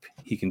deep.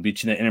 He can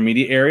beat you in the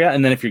intermediate area.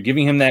 And then if you're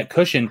giving him that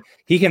cushion,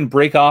 he can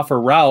break off a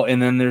route.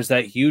 And then there's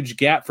that huge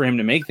gap for him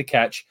to make the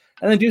catch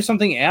and then do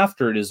something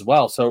after it as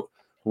well. So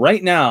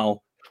right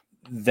now,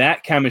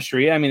 that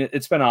chemistry, I mean,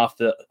 it's been off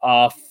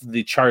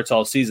the charts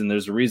all season.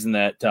 There's a reason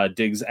that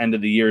Diggs end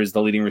of the year is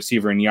the leading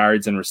receiver in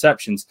yards and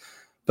receptions,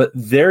 but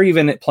they're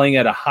even playing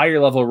at a higher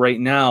level right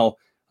now,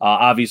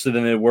 obviously,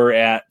 than they were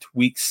at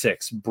week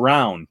 6.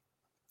 Brown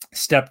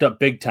stepped up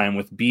big time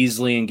with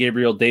Beasley and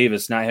Gabriel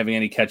Davis not having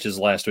any catches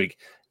last week.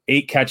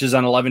 8 catches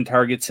on 11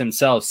 targets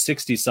himself,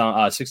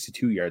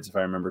 62 yards, if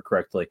I remember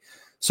correctly.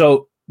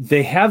 So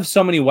they have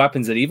so many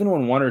weapons that even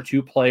when 1 or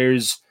 2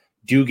 players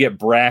do get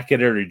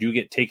bracketed or do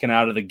get taken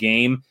out of the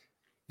game,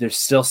 there's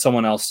still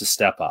someone else to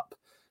step up.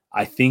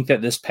 I think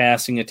that this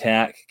passing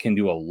attack can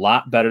do a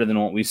lot better than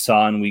what we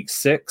saw in week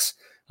 6.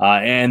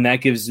 And that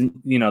gives,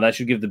 that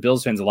should give the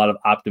Bills fans a lot of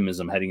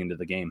optimism heading into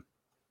the game.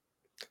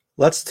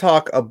 Let's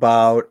talk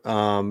about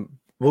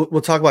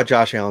we'll talk about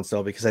Josh Allen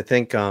still, because I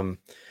think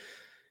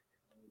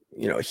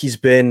he's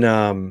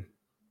been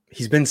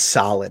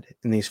solid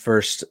in these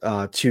first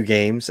 2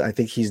 games. I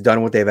think he's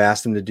done what they've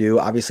asked him to do.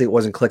 Obviously, it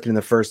wasn't clicking in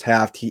the first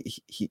half.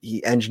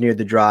 He engineered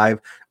the drive,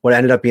 what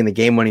ended up being the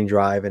game-winning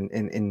drive,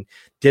 and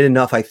did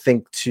enough, I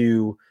think,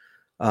 to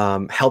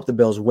help the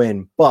Bills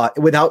win, but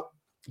without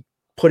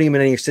putting him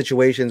in any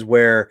situations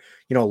where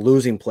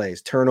losing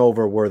plays,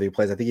 turnover-worthy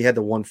plays. I think he had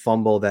the one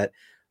fumble that.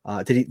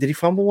 Did he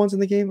fumble once in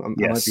the game?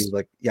 Yes. I might be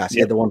like, yes,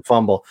 he had the one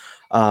fumble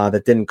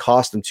that didn't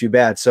cost him too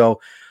bad. So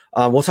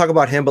we'll talk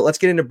about him, but let's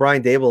get into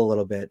Brian Dable a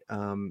little bit.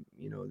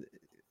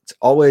 It's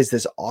always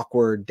this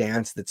awkward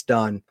dance that's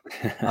done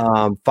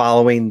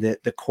following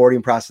the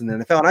courting process in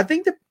the NFL. And I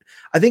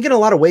think in a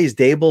lot of ways,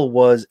 Dable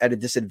was at a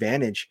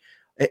disadvantage,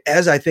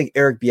 as I think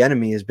Eric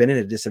Bieniemy has been at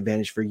a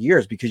disadvantage for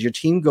years, because your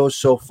team goes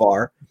so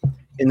far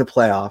in the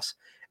playoffs.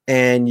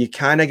 And you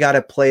kind of got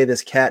to play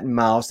this cat and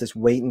mouse, this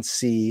wait and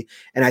see.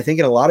 And I think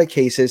in a lot of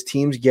cases,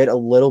 teams get a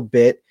little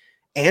bit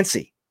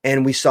antsy.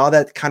 And we saw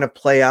that kind of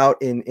play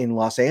out in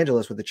Los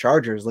Angeles with the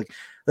Chargers. Like,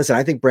 listen,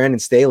 I think Brandon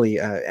Staley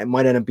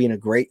might end up being a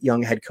great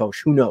young head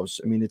coach. Who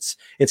knows? I mean, it's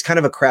kind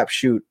of a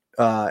crapshoot.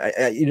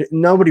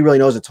 Nobody really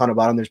knows a ton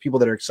about him. There's people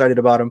that are excited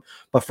about him.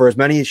 But for as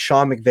many as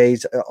Sean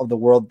McVays of the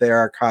world there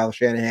are, Kyle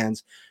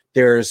Shanahan's,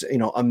 there's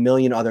a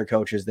million other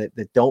coaches that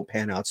don't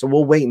pan out. So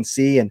we'll wait and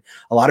see. And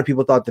a lot of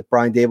people thought that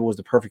Brian Dable was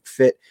the perfect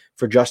fit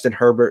for Justin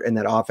Herbert in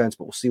that offense,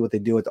 but we'll see what they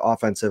do with the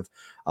offensive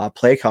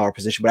play caller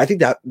position. But I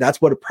think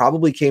that's what it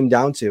probably came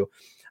down to.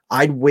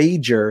 I'd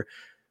wager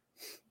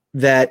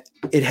that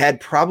it had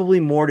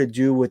probably more to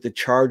do with the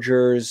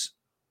Chargers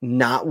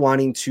not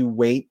wanting to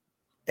wait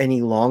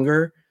any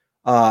longer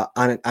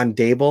on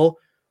Dable,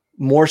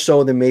 more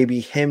so than maybe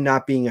him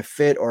not being a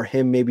fit or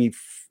him maybe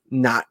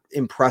not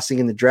impressing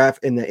in the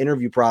draft, in the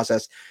interview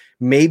process.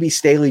 Maybe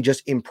Staley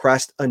just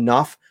impressed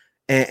enough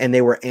and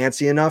they were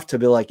antsy enough to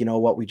be like, you know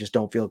what, we just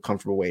don't feel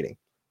comfortable waiting.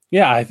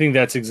 Yeah, I think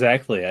that's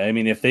exactly. I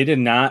mean, if they did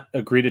not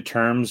agree to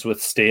terms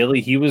with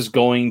Staley, he was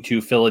going to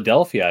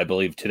Philadelphia, I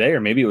believe today, or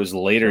maybe it was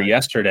later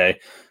yesterday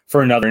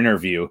for another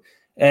interview.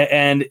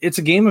 And it's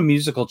a game of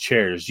musical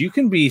chairs. You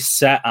can be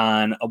set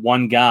on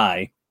one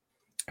guy,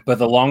 but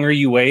the longer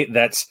you wait,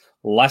 that's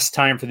less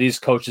time for these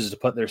coaches to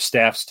put their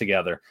staffs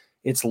together.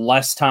 It's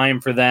less time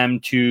for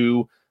them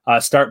to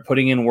start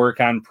putting in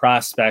work on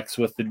prospects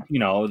with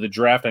the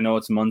draft. I know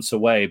it's months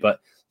away,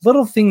 but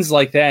little things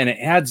like that, and it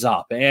adds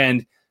up.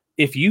 And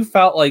if you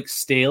felt like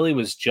Staley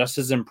was just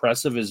as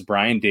impressive as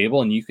Brian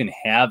Dable, and you can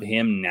have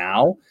him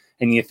now,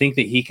 and you think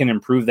that he can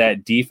improve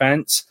that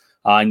defense,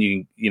 and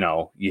you're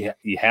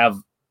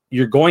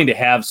going to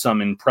have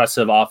some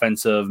impressive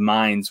offensive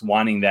minds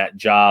wanting that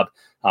job,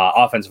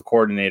 offensive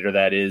coordinator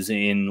that is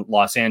in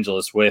Los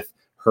Angeles with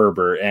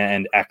Herbert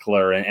and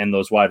Eckler and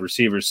those wide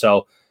receivers.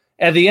 So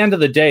at the end of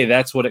the day,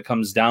 that's what it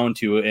comes down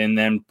to, and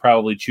then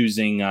probably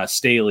choosing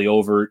Staley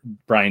over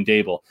Brian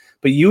Dable.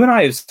 But you and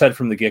I have said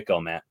from the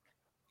get-go, Matt,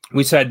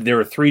 we said there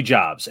were 3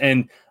 jobs,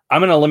 and I'm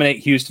going to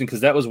eliminate Houston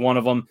because that was one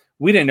of them.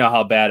 We didn't know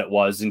how bad it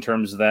was in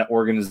terms of that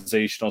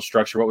organizational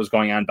structure, what was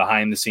going on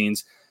behind the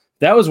scenes.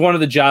 That was one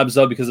of the jobs,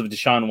 though, because of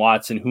Deshaun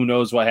Watson. Who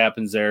knows what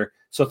happens there?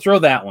 So throw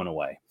that one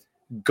away.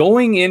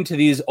 Going into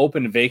these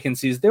open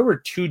vacancies, there were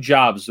 2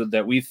 jobs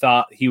that we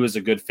thought he was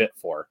a good fit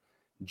for: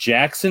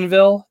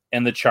 Jacksonville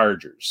and the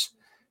Chargers.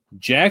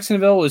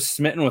 Jacksonville was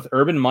smitten with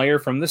Urban Meyer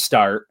from the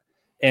start,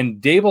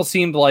 and Dable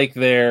seemed like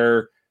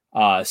their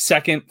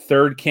second,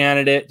 third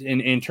candidate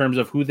in terms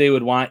of who they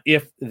would want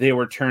if they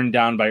were turned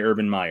down by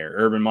Urban Meyer.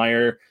 Urban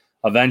Meyer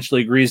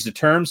eventually agrees to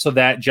terms, so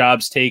that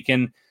job's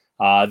taken.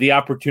 The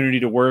opportunity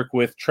to work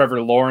with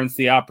Trevor Lawrence,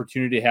 the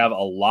opportunity to have a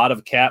lot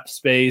of cap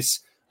space,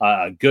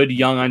 a good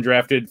young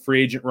undrafted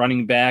free agent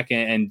running back,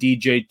 and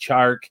DJ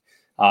Chark,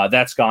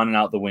 that's gone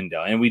out the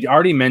window. And we'd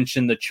already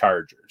mentioned the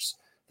Chargers.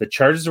 The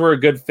Chargers were a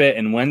good fit,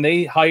 and when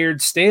they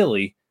hired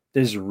Staley,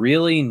 there's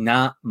really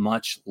not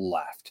much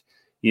left.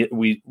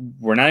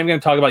 We're not even going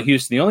to talk about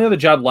Houston. The only other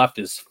job left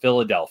is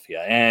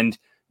Philadelphia. And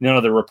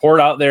the report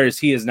out there is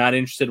he is not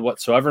interested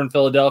whatsoever in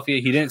Philadelphia.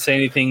 He didn't say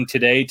anything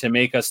today to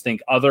make us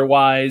think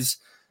otherwise.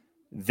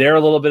 They're a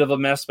little bit of a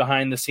mess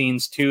behind the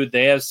scenes, too.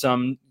 They have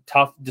some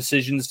tough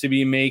decisions to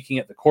be making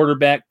at the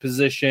quarterback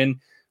position,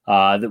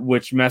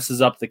 which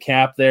messes up the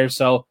cap there.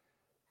 So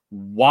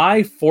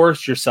why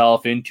force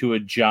yourself into a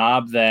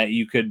job that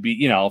you could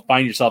be,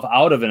 find yourself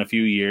out of in a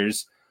few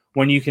years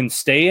when you can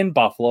stay in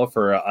Buffalo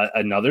for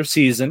another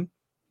season,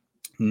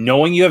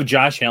 knowing you have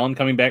Josh Allen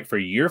coming back for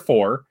year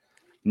 4,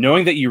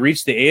 knowing that you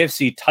reached the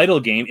AFC title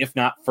game, if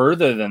not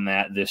further than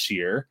that this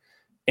year,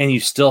 and you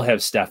still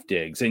have Steph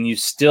Diggs, and you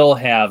still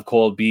have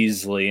Cole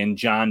Beasley and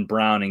John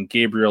Brown and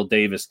Gabriel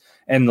Davis,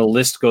 and the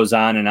list goes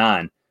on and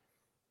on.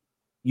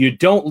 You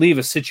don't leave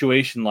a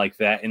situation like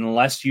that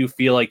unless you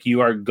feel like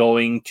you are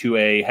going to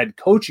a head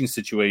coaching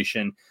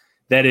situation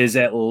that is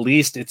at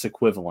least its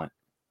equivalent.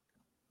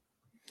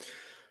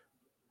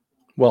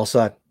 Well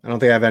said. I don't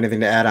think I have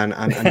anything to add on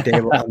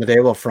Dable, on the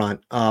Dable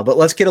front. But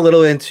let's get a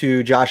little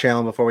into Josh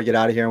Allen before we get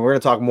out of here. And we're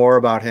going to talk more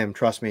about him.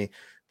 Trust me,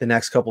 the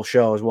next couple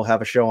shows. We'll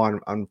have a show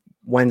on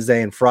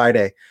Wednesday and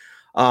Friday.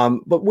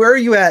 But where are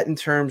you at in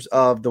terms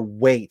of the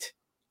weight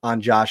on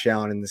Josh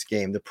Allen in this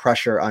game, the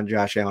pressure on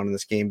Josh Allen in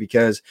this game?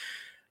 Because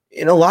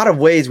in a lot of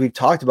ways, we've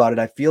talked about it.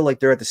 I feel like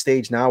they're at the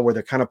stage now where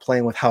they're kind of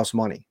playing with house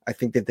money. I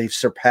think that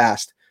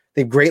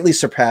they've greatly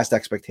surpassed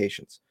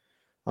expectations.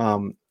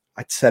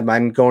 I said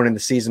mine going in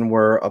the season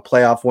were a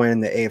playoff win,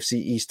 the AFC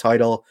East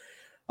title.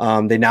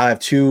 They now have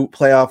 2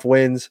 playoff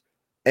wins.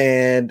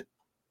 And,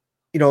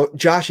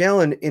 Josh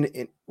Allen,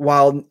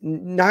 while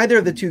neither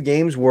of the 2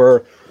 games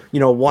were,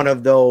 one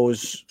of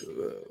those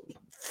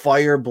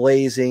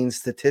fire-blazing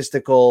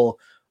statistical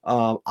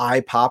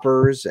eye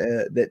poppers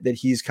that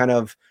he's kind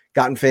of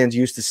gotten fans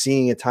used to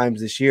seeing at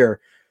times this year,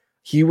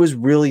 he was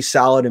really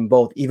solid in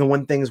both, even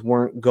when things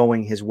weren't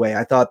going his way.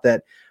 I thought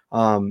that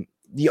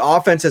the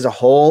offense as a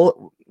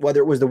whole, whether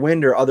it was the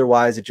wind or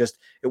otherwise, it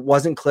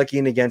wasn't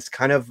clicking against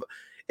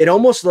it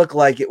almost looked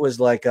like it was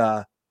like,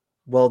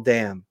 well,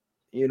 damn,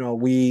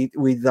 we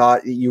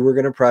thought you were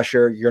going to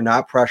pressure. You're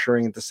not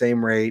pressuring at the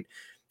same rate.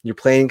 You're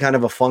playing kind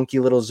of a funky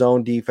little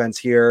zone defense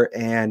here.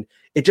 And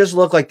it just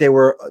looked like they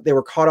were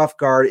caught off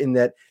guard in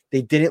that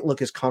they didn't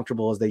look as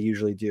comfortable as they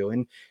usually do.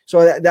 And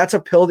so that's a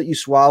pill that you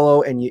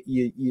swallow, and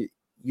you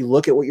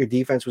look at what your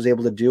defense was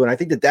able to do. And I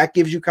think that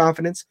gives you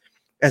confidence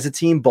as a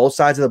team, both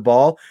sides of the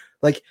ball.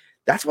 Like,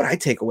 that's what I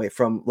take away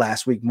from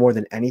last week more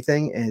than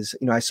anything is,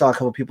 I saw a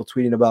couple of people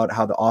tweeting about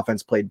how the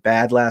offense played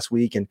bad last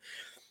week. And,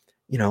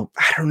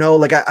 I don't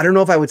know, I don't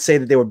know if I would say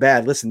that they were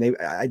bad. Listen,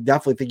 I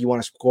definitely think you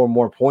want to score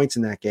more points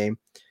in that game.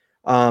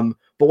 But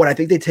what I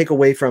think they take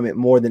away from it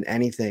more than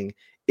anything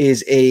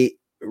is a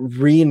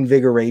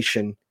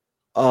reinvigoration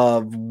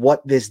of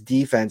what this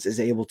defense is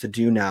able to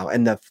do now,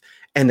 and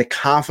the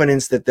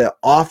confidence that the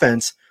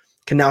offense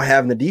can now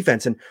have in the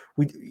defense. And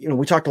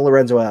we talked to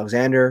Lorenzo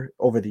Alexander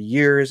over the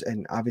years,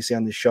 and obviously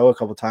on the show a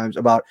couple of times,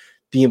 about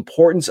the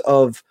importance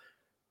of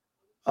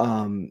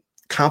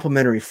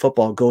complementary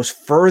football goes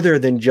further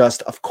than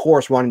just, of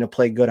course, wanting to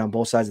play good on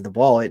both sides of the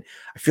ball. I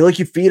feel like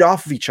you feed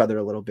off of each other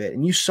a little bit.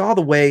 And you saw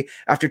the way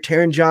after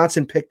Taron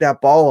Johnson picked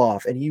that ball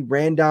off and he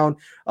ran down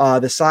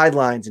the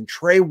sidelines, and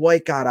Trey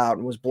White got out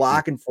and was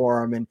blocking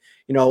for him. And,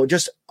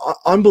 just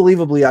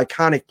unbelievably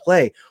iconic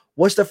play.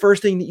 What's the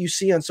first thing that you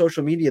see on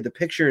social media? The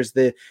pictures,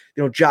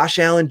 Josh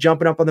Allen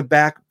jumping up on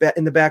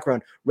in the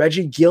background,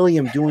 Reggie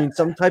Gilliam doing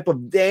some type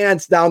of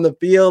dance down the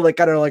field, like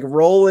kind of like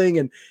rolling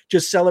and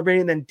just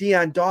celebrating. And then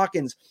Deion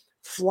Dawkins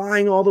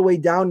flying all the way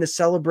down to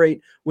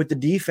celebrate with the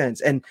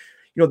defense. And,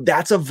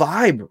 that's a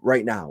vibe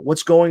right now.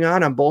 What's going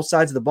on both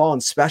sides of the ball,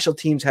 and special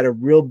teams had a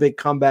real big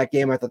comeback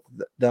game. I thought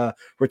the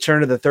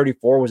return of the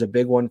 34 was a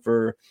big one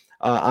for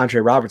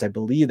Andre Roberts. I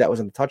believe that was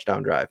on the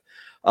touchdown drive.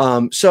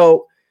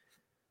 So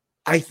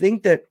I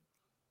think that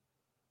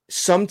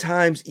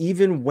sometimes,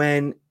 even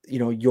when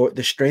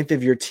the strength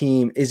of your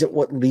team isn't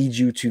what leads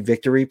you to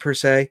victory per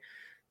se,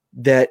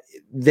 that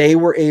they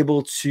were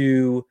able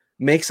to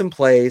make some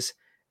plays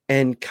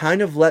and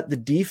kind of let the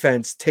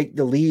defense take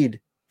the lead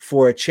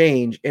for a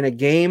change in a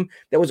game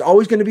that was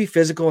always going to be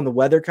physical, and the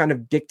weather kind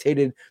of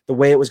dictated the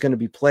way it was going to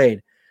be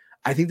played.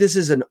 I think this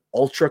is an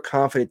ultra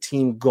confident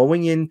team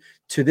going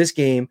into this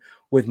game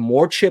with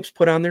more chips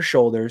put on their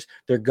shoulders.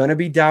 They're going to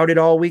be doubted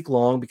all week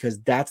long, because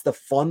that's the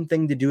fun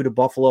thing to do to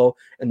Buffalo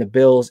and the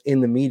Bills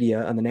in the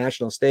media on the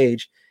national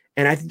stage.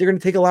 And I think they're going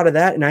to take a lot of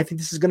that. And I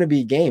think this is going to be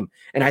a game.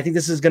 And I think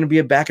this is going to be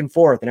a back and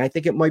forth. And I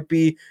think it might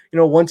be,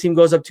 one team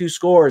goes up 2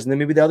 scores and then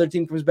maybe the other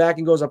team comes back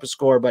and goes up a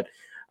score. But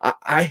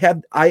I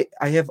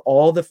have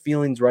all the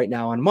feelings right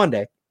now on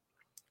Monday.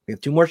 We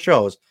have 2 more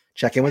shows.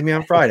 Check in with me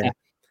on Friday.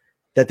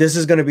 That this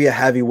is going to be a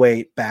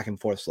heavyweight back and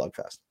forth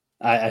slugfest.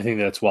 I think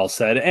that's well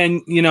said.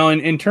 And,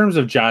 in terms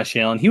of Josh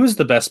Allen, he was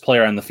the best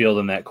player on the field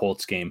in that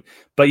Colts game.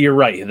 But you're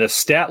right. The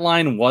stat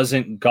line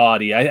wasn't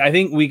gaudy. I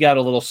think we got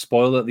a little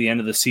spoiled at the end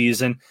of the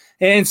season.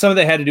 And some of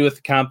that had to do with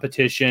the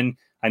competition.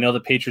 I know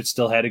the Patriots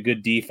still had a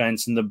good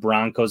defense, and the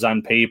Broncos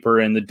on paper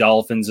and the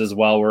Dolphins as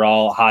well were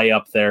all high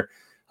up there.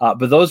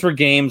 But those were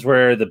games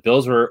where the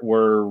Bills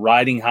were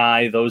riding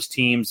high. Those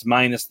teams,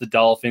 minus the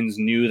Dolphins,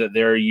 knew that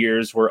their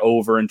years were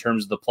over in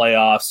terms of the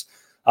playoffs.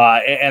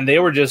 And they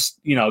were just,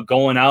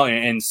 going out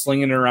and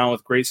slinging it around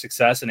with great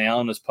success, and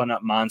Allen was putting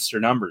up monster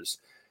numbers.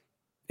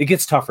 It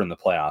gets tougher in the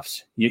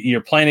playoffs.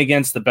 You're playing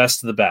against the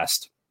best of the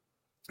best.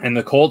 And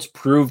the Colts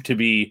proved to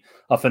be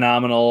a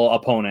phenomenal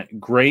opponent.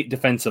 Great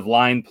defensive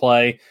line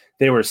play.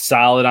 They were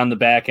solid on the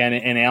back end,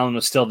 and Allen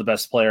was still the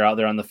best player out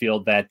there on the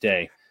field that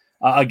day.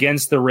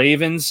 Against the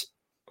Ravens,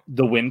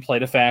 the wind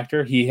played a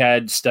factor. He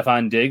had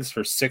Stephon Diggs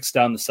for 6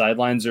 down the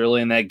sidelines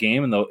early in that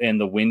game, and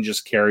the wind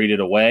just carried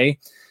it away.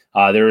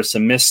 There were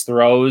some missed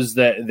throws.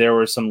 There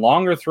were some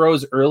longer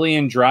throws early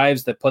in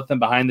drives that put them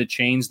behind the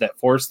chains that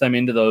forced them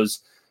into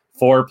those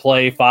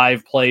 4-play,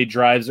 5-play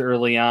drives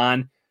early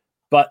on.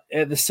 But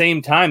at the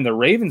same time, the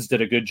Ravens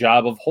did a good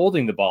job of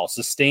holding the ball,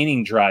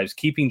 sustaining drives,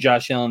 keeping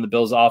Josh Allen and the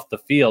Bills off the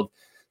field.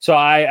 So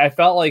I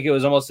felt like it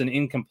was almost an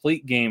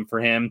incomplete game for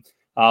him,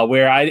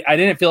 where I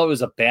didn't feel it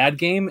was a bad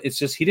game. It's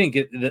just he didn't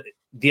get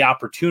the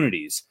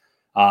opportunities.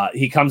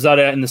 He comes out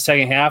in the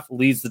second half,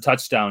 leads the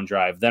touchdown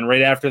drive. Then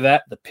right after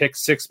that, the pick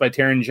 6 by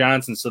Taron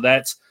Johnson. So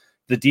that's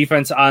the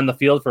defense on the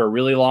field for a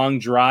really long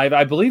drive.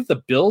 I believe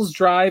the Bills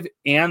drive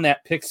and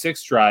that pick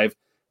 6 drive,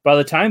 by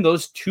the time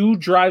those 2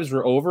 drives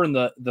were over in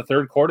the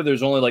third quarter,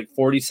 there's only like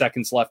 40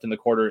 seconds left in the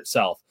quarter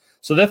itself.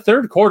 So that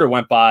third quarter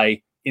went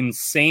by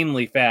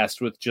insanely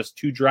fast with just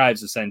 2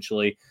 drives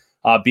essentially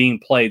being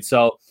played.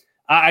 So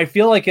I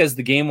feel like as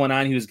the game went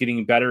on, he was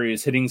getting better. He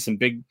was hitting some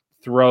big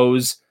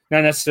throws.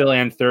 Not necessarily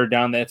on third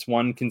down. That's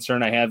one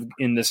concern I have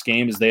in this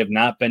game is they have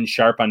not been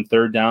sharp on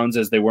third downs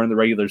as they were in the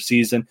regular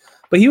season.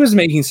 But he was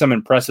making some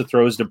impressive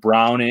throws to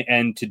Brown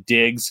and to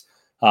Diggs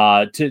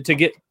to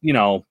get,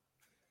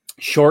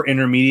 short,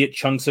 intermediate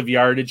chunks of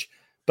yardage.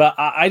 But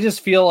I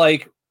just feel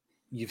like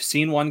you've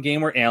seen one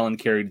game where Allen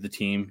carried the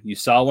team. You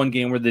saw one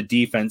game where the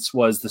defense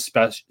was the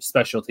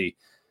specialty.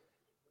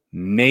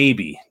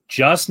 Maybe,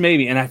 just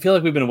maybe, and I feel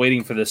like we've been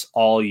waiting for this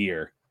all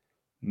year.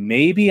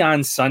 Maybe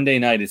on Sunday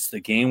night, it's the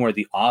game where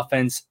the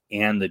offense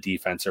and the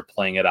defense are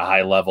playing at a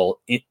high level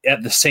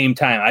at the same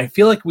time. I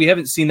feel like we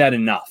haven't seen that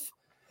enough.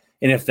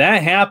 And if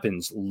that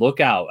happens,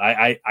 look out.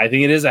 I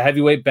think it is a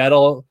heavyweight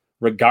battle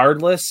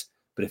regardless.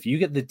 But if you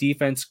get the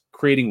defense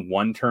creating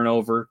 1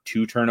 turnover,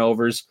 2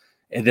 turnovers,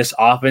 and this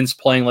offense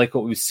playing like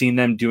what we've seen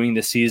them doing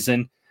this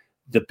season,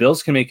 the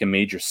Bills can make a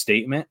major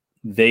statement.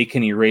 They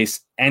can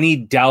erase any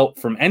doubt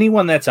from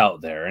anyone that's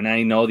out there. And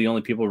I know the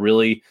only people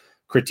really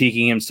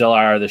critiquing him still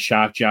are the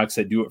shock jocks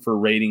that do it for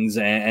ratings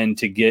and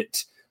to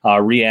get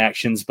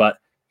reactions. But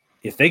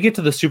if they get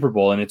to the Super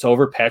Bowl and it's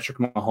over Patrick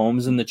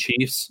Mahomes and the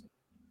Chiefs,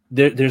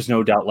 there's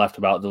no doubt left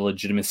about the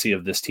legitimacy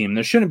of this team.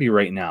 There shouldn't be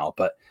right now,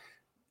 but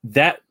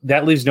that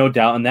leaves no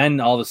doubt. And then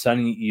all of a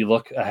sudden you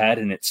look ahead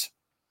and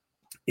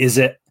is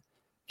it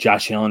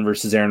Josh Allen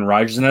versus Aaron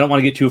Rodgers? And I don't want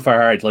to get too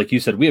far ahead. Like you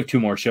said, we have 2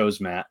 more shows,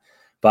 Matt,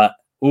 but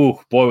ooh,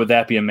 boy, would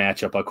that be a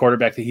matchup, a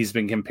quarterback that he's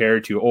been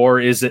compared to, or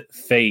is it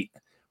fate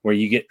where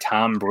you get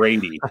Tom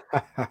Brady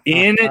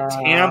in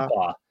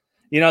Tampa?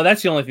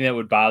 That's the only thing that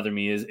would bother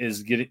me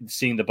is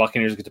seeing the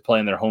Buccaneers get to play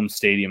in their home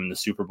stadium in the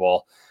Super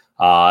Bowl.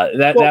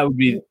 That would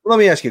be. Let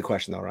me ask you a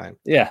question though, Ryan.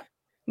 Yeah.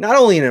 Not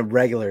only in a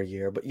regular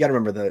year, but you got to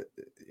remember the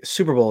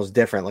Super Bowl is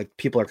different. Like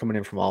people are coming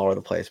in from all over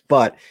the place.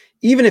 But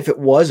even if it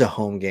was a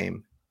home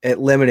game at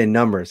limited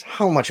numbers,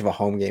 how much of a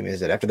home game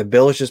is it? After the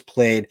Bills just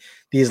played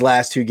these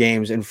last 2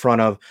 games in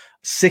front of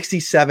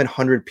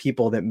 6,700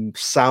 people that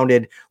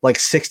sounded like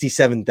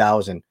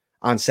 67,000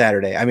 on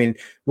Saturday. I mean,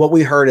 what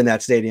we heard in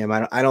that stadium,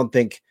 I don't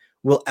think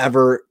will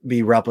ever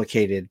be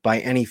replicated by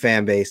any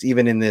fan base,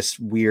 even in this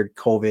weird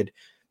COVID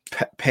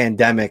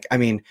pandemic. I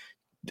mean,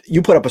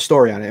 you put up a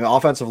story on it.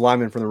 Offensive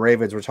linemen from the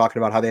Ravens were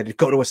talking about how they had to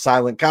go to a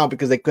silent count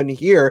because they couldn't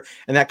hear,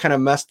 and that kind of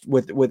messed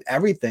with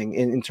everything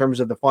in terms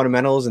of the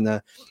fundamentals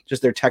and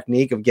just their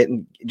technique of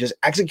just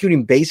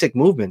executing basic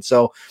movements.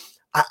 So,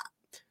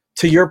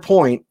 to your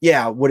point,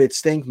 yeah, would it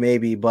stink?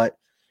 Maybe, but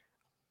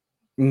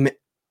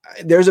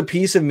there's a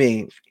piece of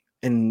me,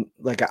 and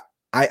like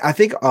I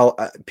think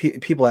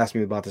people ask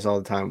me about this all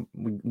the time.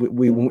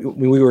 We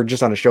were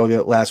just on a show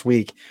last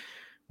week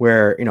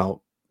where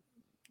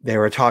they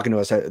were talking to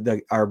us,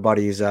 our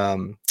buddies,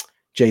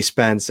 Jay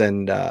Spence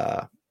and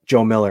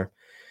Joe Miller,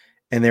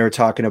 and they were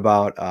talking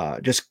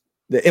about just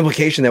the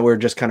implication that we're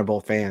just kind of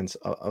both fans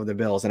of the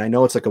Bills. And I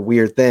know it's like a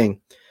weird thing,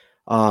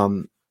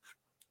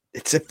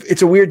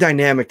 it's a weird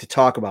dynamic to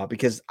talk about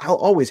because I'll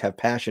always have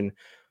passion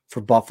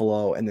for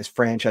Buffalo and this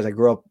franchise. I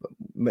grew up,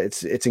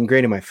 it's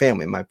ingrained in my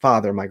family, my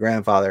father, my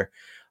grandfather,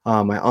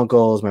 my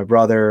uncles, my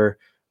brother,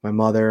 my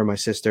mother, my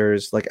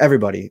sisters, like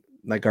everybody,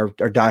 like our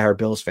diehard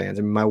Bills fans.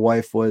 I mean, my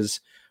wife was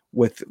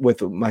with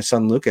my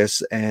son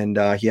Lucas, and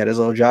he had his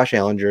little Josh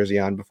Allen jersey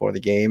on before the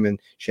game, and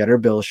she had her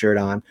Bills shirt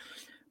on.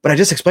 But I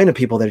just explained to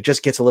people that it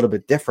just gets a little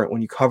bit different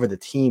when you cover the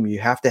team. You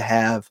have to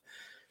have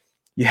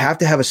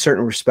a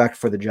certain respect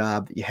for the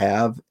job that you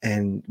have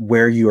and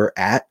where you are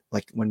at,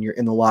 like when you're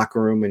in the locker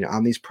room and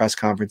on these press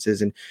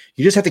conferences, and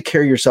you just have to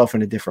carry yourself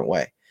in a different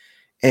way.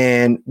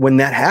 And when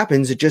that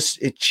happens,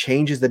 it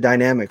changes the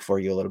dynamic for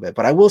you a little bit.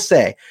 But I will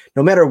say,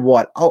 no matter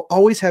what, I'll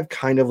always have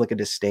kind of like a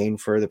disdain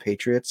for the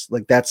Patriots.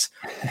 Like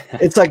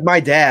it's like my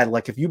dad.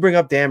 Like if you bring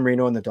up Dan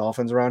Marino and the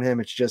Dolphins around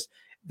him, it's just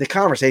the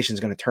conversation is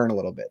going to turn a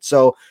little bit.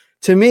 So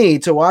to me,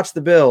 to watch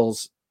the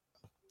Bills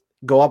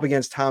go up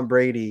against Tom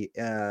Brady,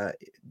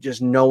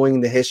 just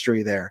knowing the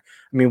history there,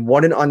 I mean,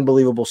 what an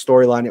unbelievable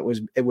storyline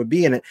it would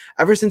be. And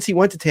ever since he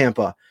went to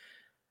Tampa,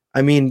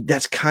 I mean,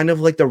 that's kind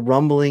of like the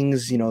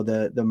rumblings,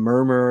 the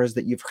murmurs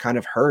that you've kind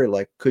of heard.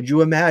 Like, could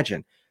you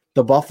imagine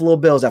the Buffalo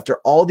Bills after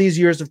all these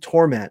years of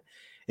torment,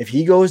 if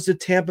he goes to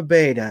Tampa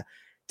Bay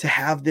to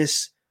have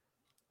this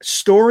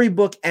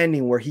storybook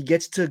ending where he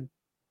gets to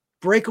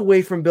break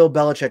away from Bill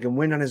Belichick and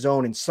win on his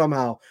own, and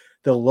somehow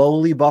the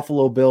lowly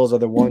Buffalo Bills are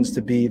the ones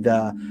to be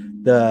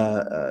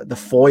the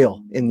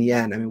foil in the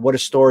end. I mean, what a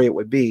story it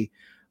would be.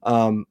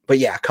 But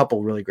yeah, a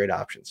couple really great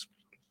options.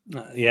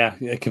 Yeah,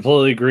 I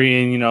completely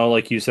agree. And,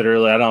 like you said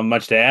earlier, I don't have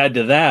much to add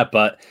to that,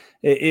 but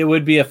it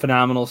would be a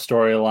phenomenal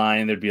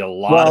storyline. There'd be a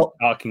lot of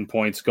talking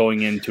points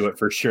going into it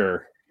for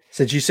sure.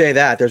 Since you say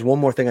that, there's one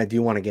more thing I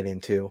do want to get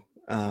into.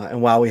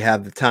 And while we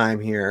have the time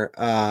here,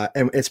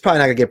 and it's probably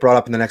not going to get brought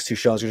up in the next two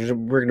shows because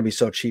we're going to be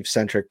so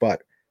Chiefs-centric,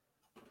 but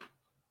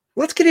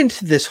let's get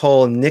into this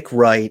whole Nick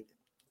Wright,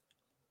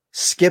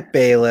 Skip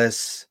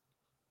Bayless,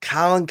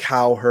 Colin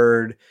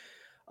Cowherd,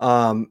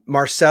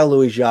 Marcel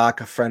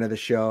Louis-Jacques, a friend of the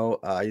show.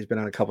 He's been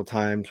on a couple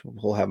times.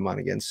 We'll have him on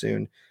again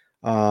soon.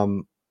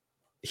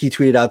 He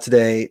tweeted out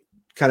today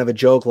kind of a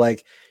joke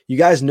like, you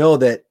guys know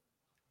that,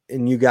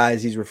 and you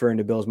guys, he's referring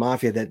to Bills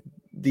Mafia, that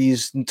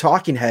these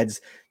talking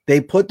heads,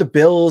 they put the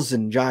Bills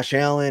and Josh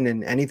Allen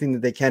and anything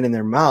that they can in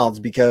their mouths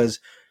because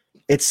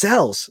it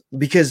sells,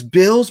 because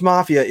Bills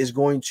Mafia is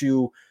going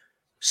to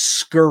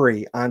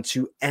scurry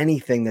onto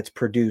anything that's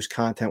produced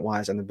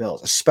content-wise on the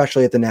Bills,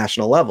 especially at the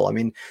national level. I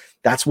mean,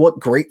 that's what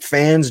great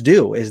fans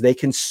do, is they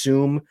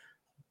consume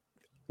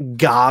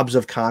gobs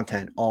of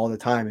content all the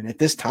time. And at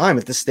this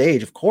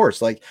stage, of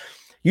course, like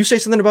you say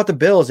something about the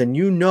Bills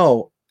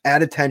and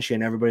at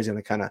attention, everybody's going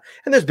to kind of,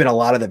 and there's been a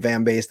lot of the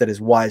fan base that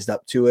has wised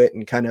up to it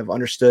and kind of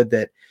understood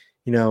that,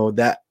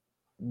 that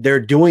they're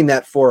doing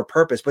that for a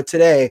purpose. But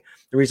today,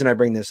 the reason I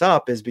bring this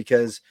up is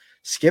because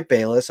Skip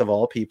Bayless, of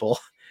all people,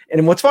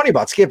 and what's funny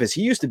about Skip is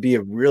he used to be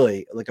a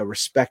really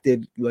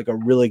respected, a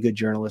really good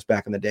journalist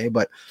back in the day.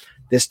 But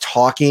this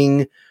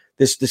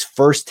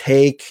first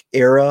take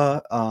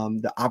era,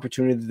 the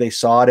opportunity that they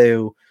saw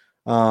to,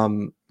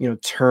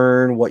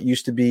 turn what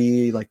used to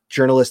be like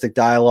journalistic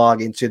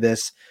dialogue into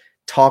this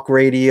talk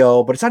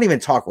radio, but it's not even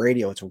talk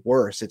radio. It's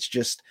worse. It's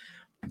just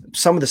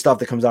some of the stuff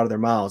that comes out of their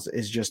mouths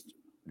is just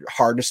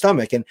hard to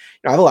stomach. And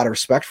I have a lot of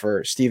respect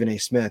for Stephen A.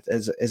 Smith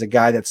as a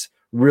guy that's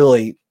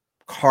really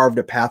carved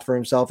a path for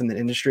himself in the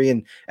industry.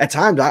 And at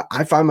times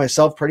I find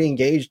myself pretty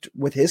engaged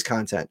with his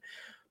content,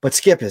 but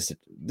Skip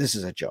this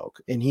is a joke.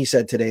 And he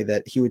said today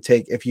that he would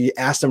take, if you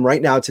asked him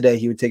right now today,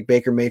 he would take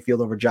Baker Mayfield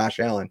over Josh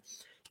Allen.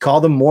 He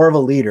called him more of a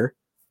leader.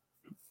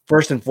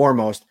 First and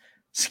foremost,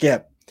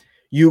 Skip,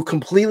 you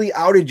completely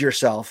outed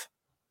yourself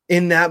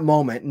in that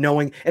moment,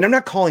 knowing, and I'm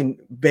not calling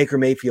Baker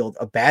Mayfield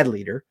a bad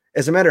leader.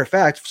 As a matter of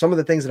fact, some of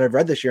the things that I've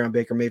read this year on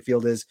Baker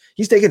Mayfield is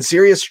he's taken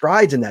serious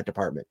strides in that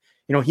department.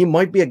 He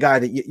might be a guy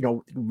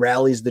that,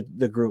 rallies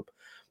the group,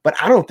 but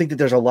I don't think that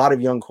there's a lot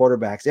of young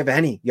quarterbacks, if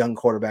any young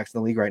quarterbacks in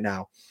the league right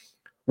now,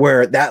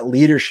 where that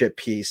leadership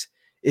piece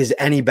is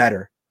any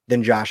better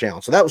than Josh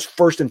Allen. So that was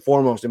first and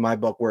foremost in my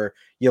book where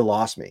you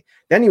lost me.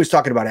 Then he was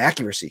talking about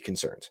accuracy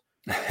concerns.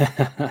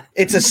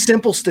 It's a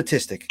simple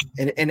statistic.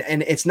 And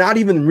it's not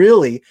even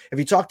really, if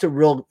you talk to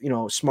real,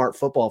 smart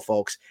football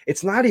folks,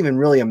 it's not even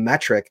really a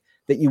metric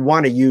that you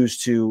want to use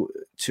to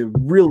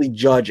really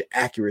judge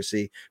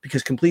accuracy,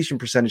 because completion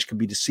percentage can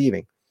be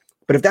deceiving.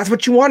 But if that's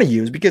what you want to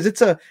use, because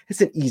it's an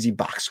easy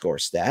box score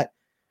stat,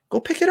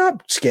 go pick it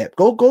up, Skip.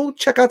 Go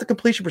check out the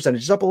completion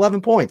percentage. It's up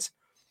 11 points.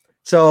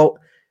 So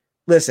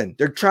listen,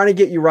 they're trying to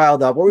get you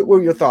riled up. What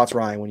were your thoughts,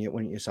 Ryan,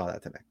 when you saw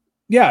that today?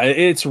 Yeah,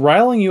 it's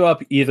riling you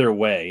up either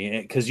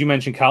way, because you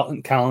mentioned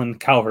Colin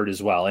Cowherd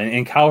as well.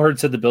 And Cowherd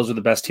said the Bills are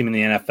the best team in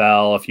the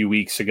NFL a few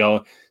weeks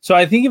ago. So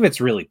I think if it's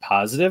really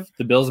positive,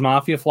 the Bills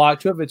Mafia flock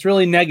to it. If it's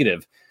really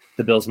negative,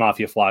 the Bills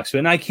Mafia flocks to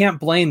it. And I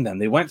can't blame them.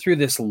 They went through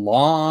this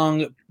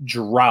long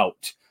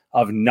drought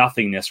of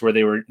nothingness where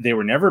they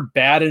were never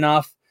bad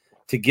enough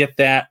to get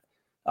that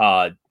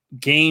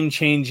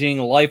game-changing,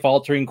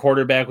 life-altering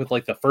quarterback with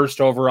like the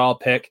first overall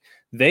pick.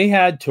 They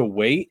had to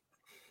wait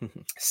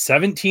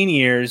 17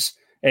 years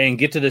and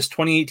get to this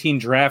 2018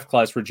 draft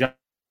class where Josh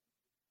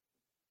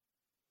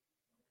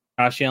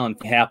Allen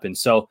happened.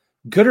 So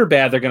good or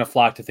bad, they're going to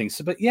flock to things.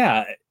 But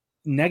yeah,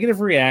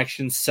 negative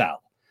reactions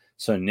sell.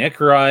 So Nick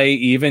Wright,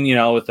 even,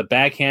 with the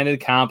backhanded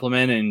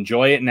compliment,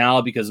 enjoy it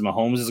now because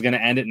Mahomes is going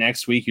to end it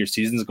next week. Your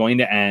season's going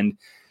to end.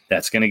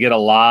 That's going to get a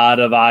lot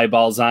of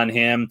eyeballs on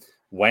him.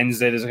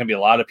 Wednesday, there's going to be a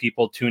lot of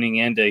people tuning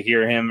in to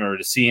hear him or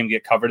to see him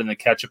get covered in the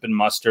ketchup and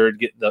mustard,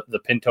 get the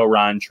Pinto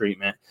Ron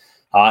treatment.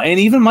 And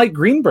even Mike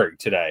Greenberg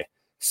today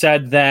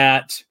said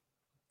that,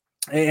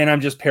 and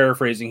I'm just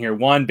paraphrasing here,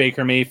 one,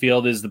 Baker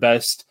Mayfield is the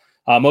best,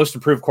 most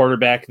improved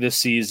quarterback this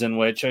season,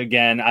 which,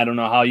 again, I don't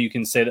know how you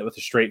can say that with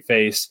a straight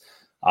face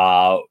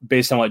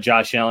based on what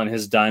Josh Allen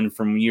has done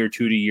from year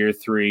 2 to year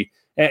 3.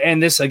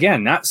 And this,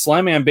 again, not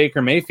slamming on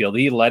Baker Mayfield.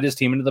 He led his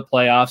team into the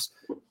playoffs.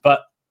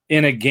 But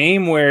in a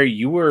game where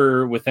you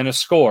were within a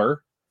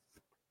score,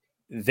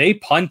 they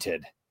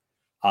punted.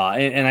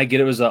 And I get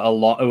it was it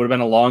would have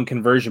been a long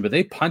conversion, but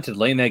they punted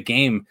late in that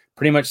game,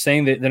 pretty much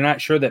saying that they're not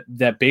sure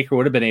that Baker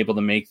would have been able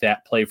to make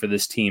that play for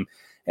this team.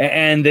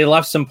 And they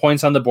left some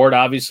points on the board,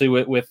 obviously,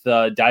 with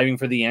diving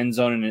for the end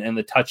zone and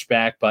the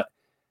touchback. But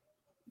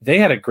they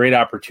had a great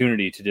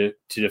opportunity to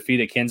defeat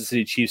a Kansas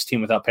City Chiefs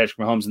team without Patrick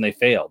Mahomes, and they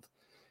failed.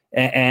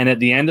 And at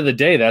the end of the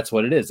day, that's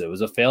what it is. It was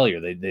a failure.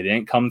 They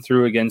didn't come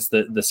through against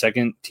the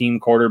second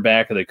team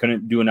quarterback, or they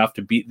couldn't do enough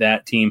to beat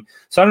that team.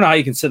 So I don't know how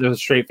you can sit there with a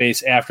straight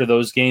face after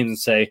those games and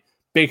say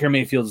Baker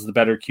Mayfield is the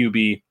better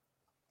QB.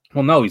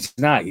 Well, no, he's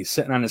not. He's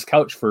sitting on his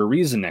couch for a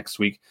reason next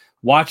week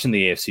watching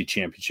the AFC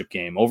Championship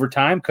game. Over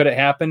time, could it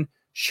happen?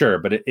 Sure,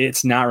 but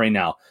it's not right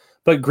now.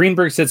 But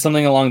Greenberg said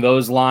something along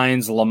those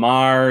lines.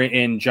 Lamar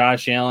and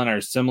Josh Allen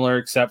are similar,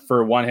 except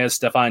for one has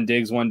Stephon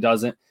Diggs, one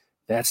doesn't.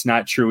 That's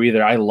not true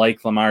either. I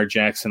like Lamar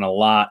Jackson a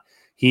lot.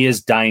 He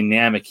is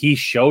dynamic. He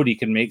showed he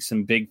could make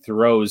some big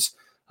throws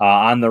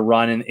on the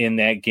run in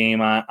that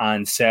game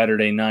on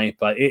Saturday night,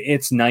 but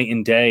it's night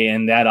and day,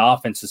 and that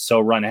offense is so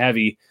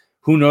run-heavy.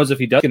 Who knows if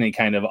he does get any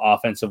kind of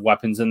offensive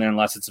weapons in there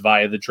unless it's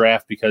via the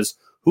draft, because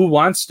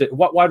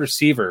what wide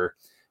receiver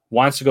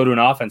wants to go to an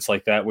offense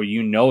like that where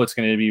it's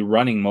going to be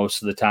running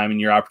most of the time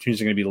and your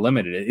opportunities are going to be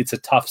limited? It's a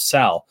tough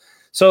sell.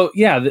 So,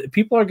 yeah,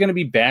 people are going to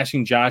be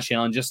bashing Josh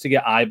Allen just to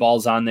get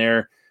eyeballs on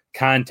their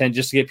content,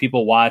 just to get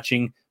people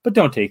watching, but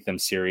don't take them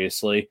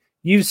seriously.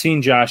 You've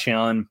seen Josh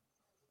Allen.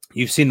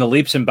 You've seen the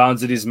leaps and bounds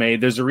that he's made.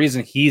 There's a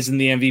reason he's in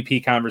the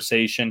MVP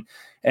conversation,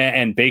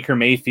 and Baker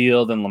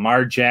Mayfield and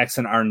Lamar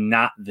Jackson are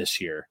not this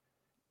year.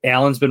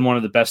 Allen's been one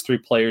of the best 3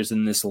 players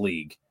in this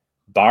league,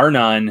 bar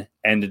none,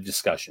 end of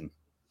discussion.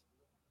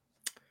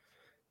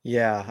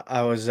 Yeah,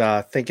 I was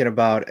thinking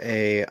about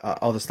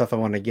all the stuff I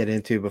want to get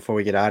into before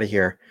we get out of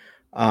here.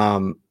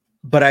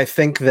 But I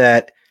think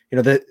that,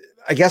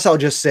 I guess I'll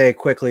just say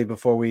quickly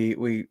before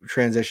we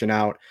transition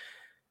out,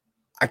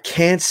 I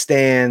can't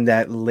stand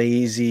that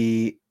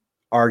lazy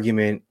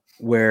argument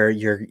where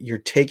you're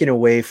taking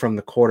away from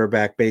the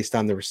quarterback based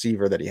on the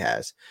receiver that he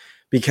has,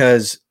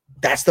 because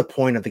that's the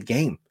point of the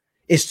game,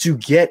 is to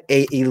get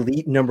a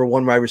elite number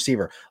 1 wide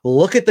receiver.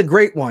 Look at the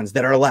great ones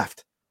that are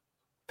left.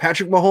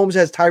 Patrick Mahomes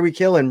has Tyreek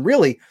Hill, and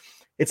really,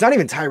 it's not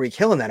even Tyreek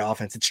Hill in that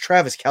offense. It's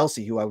Travis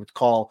Kelce, who I would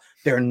call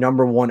their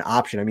number 1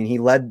 option. I mean, he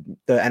led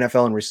the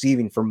NFL in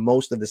receiving for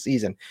most of the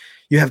season.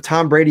 You have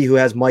Tom Brady, who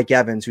has Mike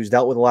Evans, who's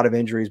dealt with a lot of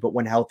injuries, but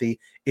when healthy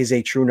is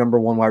a true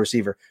number 1 wide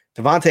receiver.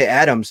 Devontae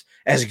Adams,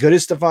 as good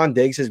as Stephon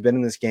Diggs has been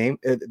in this game,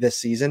 this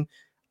season,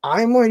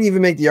 I might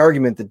even make the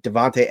argument that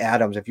Devontae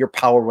Adams, if you're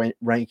power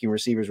ranking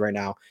receivers right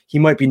now, he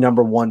might be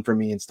number 1 for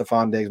me, and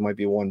Stephon Diggs might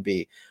be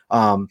 1B.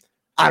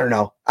 I don't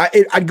know.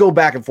 I'd go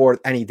back and forth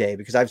any day,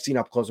 because I've seen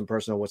up close and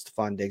personal what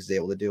Stephon Diggs is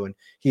able to do, and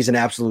he's an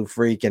absolute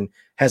freak and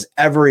has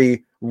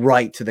every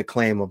right to the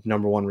claim of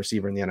number 1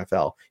 receiver in the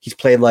NFL. He's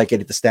played like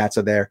it. The stats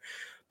are there,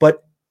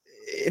 but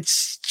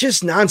it's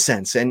just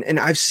nonsense. And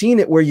I've seen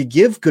it where you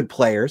give good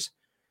players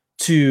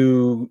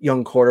to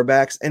young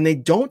quarterbacks and they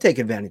don't take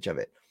advantage of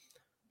it.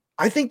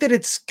 I think that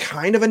it's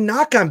kind of a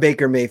knock on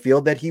Baker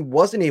Mayfield that he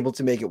wasn't able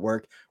to make it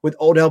work with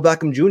Odell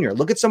Beckham Jr.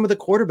 Look at some of the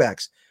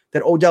quarterbacks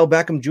that Odell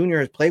Beckham Jr.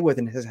 has played with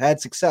and has had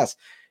success.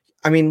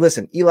 I mean,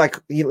 listen, Eli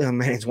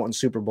Manning's won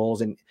Super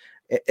Bowls, and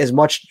as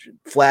much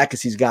flack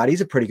as he's got,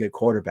 he's a pretty good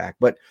quarterback.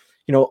 But,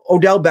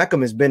 Odell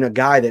Beckham has been a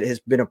guy that has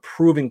been a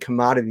proven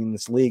commodity in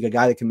this league, a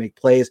guy that can make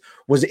plays,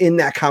 was in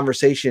that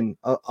conversation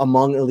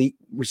among elite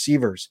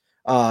receivers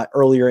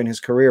earlier in his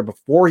career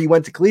before he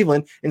went to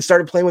Cleveland and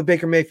started playing with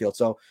Baker Mayfield.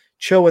 So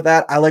chill with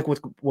that. I like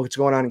what's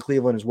going on in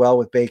Cleveland as well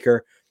with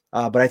Baker.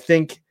 But I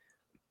think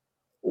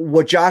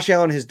what Josh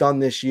Allen has done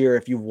this year,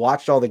 if you've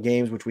watched all the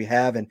games, which we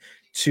have, and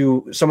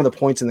to some of the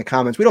points in the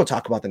comments, we don't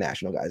talk about the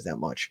national guys that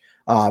much.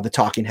 The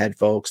talking head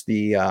folks,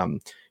 the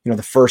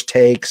first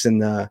takes,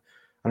 and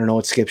I don't know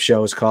what Skip's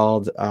show is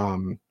called.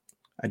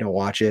 I don't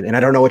watch it. And I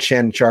don't know what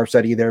Shannon Sharp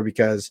said either,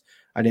 because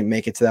I didn't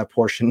make it to that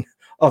portion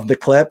of the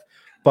clip,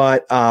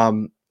 but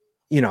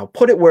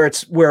put it where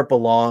it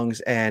belongs.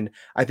 And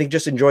I think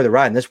just enjoy the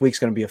ride. And this week's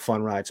going to be a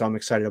fun ride. So I'm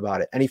excited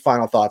about it. Any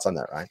final thoughts on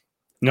that, Ryan?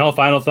 No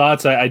final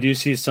thoughts. I do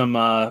see some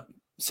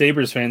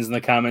Sabres fans in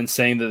the comments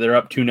saying that they're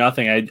up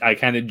 2-0. I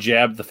kind of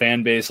jabbed the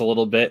fan base a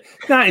little bit,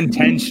 not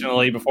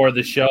intentionally. Before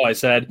the show, I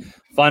said,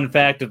 fun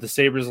fact, if the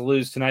Sabres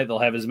lose tonight, they'll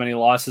have as many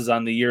losses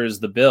on the year as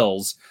the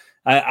Bills.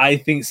 I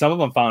think some of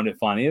them found it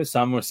funny.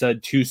 Some were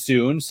said too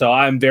soon. So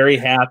I'm very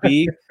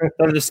happy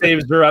that the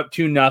Sabres are up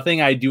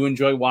 2-0. I do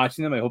enjoy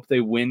watching them. I hope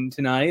they win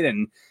tonight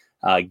and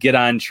get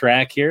on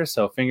track here.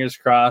 So fingers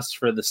crossed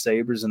for the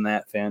Sabres and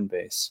that fan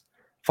base.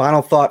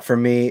 Final thought for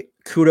me,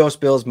 kudos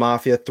Bills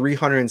Mafia,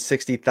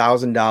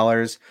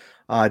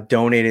 $360,000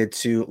 donated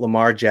to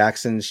Lamar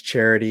Jackson's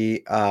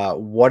charity.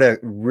 What a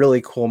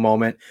really cool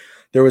moment.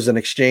 There was an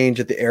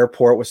exchange at the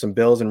airport with some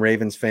Bills and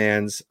Ravens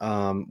fans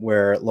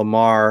where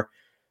Lamar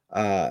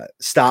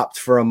stopped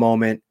for a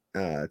moment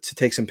to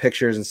take some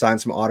pictures and sign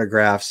some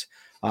autographs,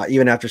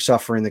 even after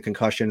suffering the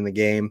concussion in the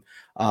game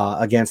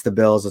against the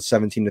Bills, a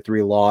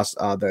 17-3 loss.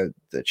 The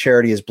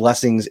charity is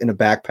Blessings in a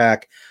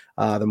Backpack.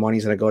 The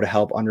money's going to go to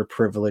help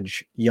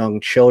underprivileged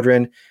young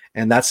children,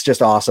 and that's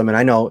just awesome. And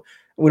I know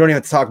we don't even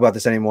have to talk about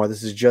this anymore.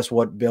 This is just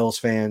what Bills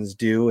fans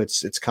do.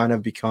 It's kind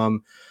of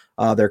become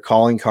their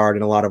calling card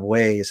in a lot of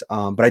ways.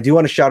 But I do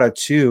want to shout out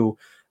to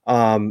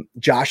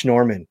Josh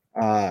Norman.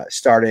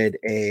 Started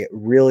a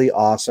really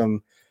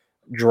awesome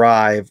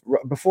drive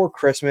before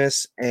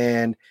Christmas,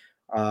 and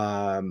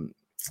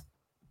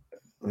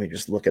let me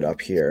just look it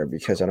up here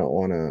because I don't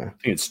want to. I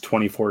think it's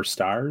 24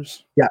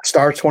 Stars. Yeah,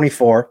 Stars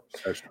 24,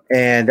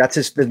 and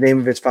that's the name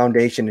of its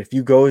foundation. If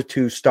you go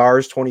to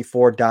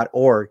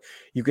stars24.org,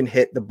 you can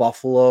hit the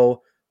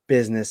Buffalo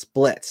Business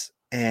Blitz,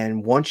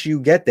 and once you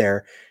get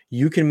there,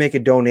 you can make a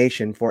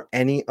donation for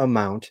any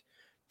amount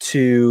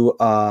to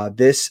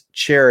this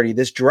charity,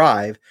 this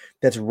drive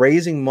that's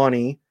raising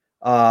money.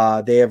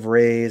 They have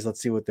raised,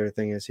 let's see what their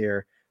thing is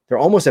here. They're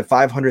almost at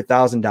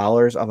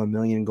 $500,000 of $1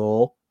 million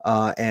goal,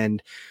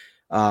 and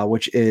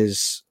which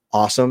is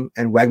awesome.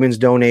 And Wegmans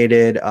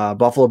donated,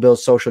 Buffalo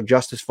Bills Social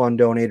Justice Fund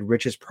donated,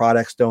 Rich's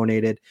Products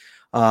donated.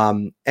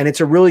 And it's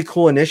a really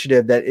cool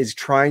initiative that is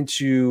trying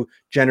to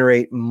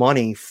generate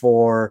money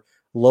for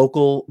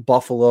local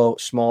Buffalo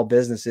small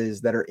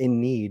businesses that are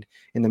in need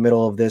in the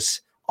middle of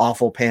this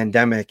awful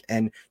pandemic.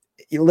 And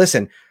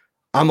listen,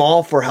 I'm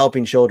all for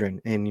helping children,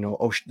 and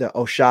the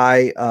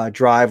Oshai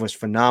drive was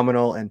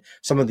phenomenal, and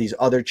some of these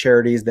other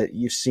charities that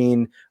you've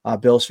seen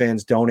Bills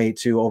fans donate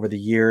to over the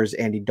years,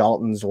 Andy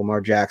Dalton's,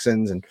 Lamar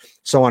Jackson's, and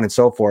so on and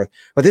so forth.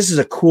 But this is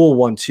a cool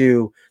one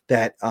too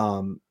that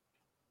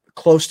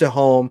close to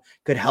home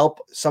could help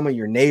some of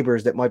your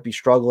neighbors that might be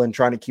struggling,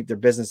 trying to keep their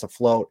business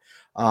afloat.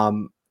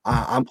 I'm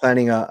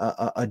planning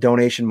a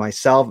donation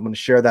myself. I'm going to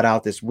share that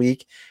out this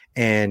week.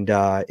 And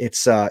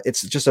it's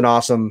just an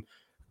awesome,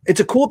 it's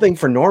a cool thing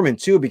for Norman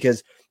too,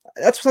 because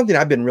that's something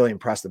I've been really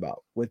impressed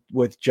about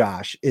with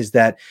Josh, is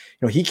that,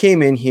 he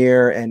came in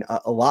here, and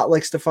a lot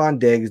like Stephon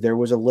Diggs, there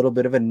was a little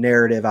bit of a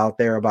narrative out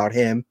there about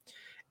him.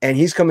 And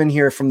he's come in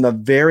here from the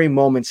very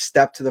moment,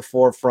 stepped to the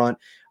forefront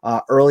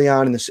early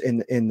on in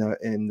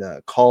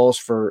the calls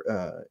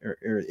for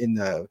in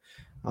the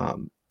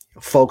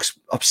folks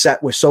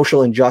upset with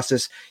social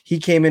injustice. He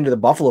came into the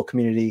Buffalo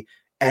community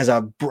as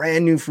a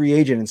brand new free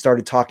agent and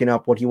started talking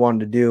up what he wanted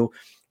to do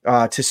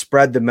to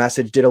spread the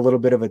message, did a little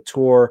bit of a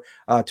tour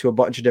to a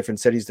bunch of different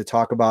cities to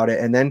talk about it.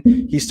 And then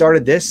he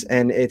started this,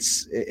 and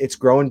it's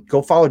growing.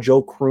 Go follow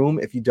Joe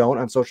Kroom if you don't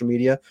on social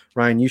media.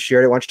 Ryan, you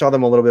shared it. Why don't you tell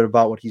them a little bit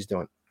about what he's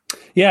doing?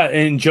 Yeah,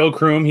 and Joe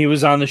Kroom, he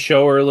was on the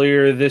show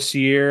earlier this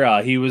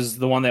year. He was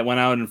the one that went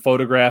out and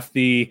photographed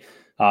the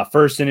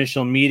first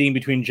initial meeting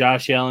between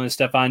Josh Allen and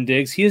Stephon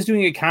Diggs. He is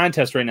doing a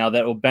contest right now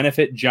that will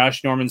benefit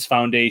Josh Norman's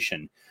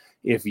foundation.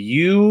 If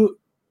you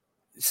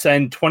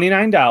send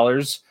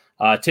 $29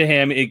 to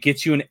him, it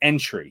gets you an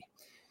entry.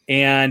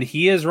 And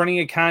he is running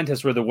a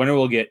contest where the winner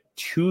will get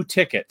 2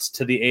 tickets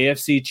to the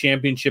AFC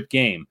Championship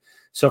game.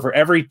 So for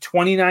every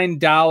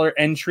 $29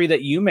 entry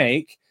that you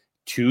make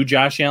to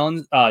Josh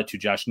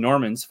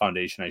Norman's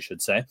foundation, I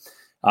should say,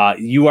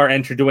 you are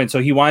entered to win. So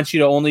he wants you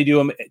to only do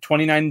them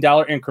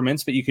 $29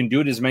 increments, but you can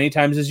do it as many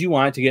times as you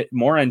want to get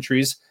more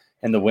entries,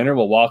 and the winner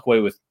will walk away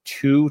with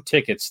 2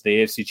 tickets to the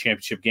AFC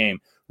Championship game.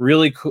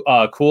 Really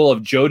cool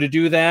of Joe to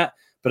do that,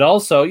 but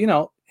also,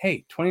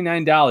 hey,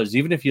 $29,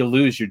 even if you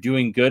lose, you're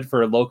doing good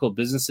for local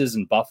businesses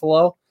in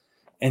Buffalo.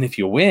 And if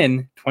you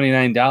win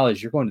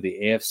 $29, you're going to the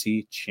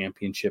AFC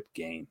Championship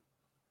game.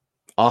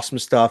 Awesome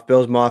stuff.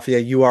 Bills Mafia,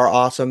 you are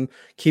awesome.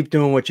 Keep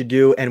doing what you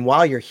do. And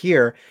while you're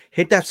here,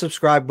 hit that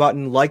subscribe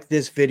button, like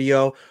this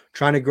video,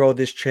 trying to grow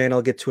this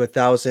channel, get to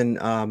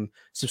 1,000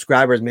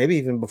 subscribers, maybe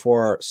even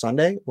before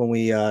Sunday when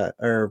we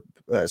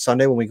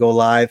go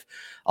live.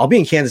 I'll be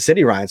in Kansas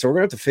City, Ryan. So we're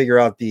going to have to figure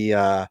out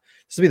this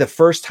will be the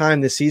first time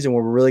this season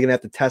where we're really going to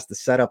have to test the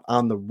setup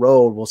on the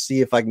road. We'll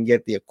see if I can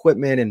get the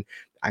equipment, and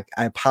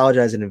I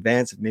apologize in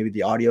advance if maybe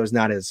the audio is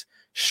not as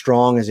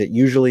strong as it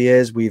usually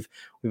is. We've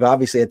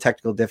obviously had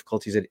technical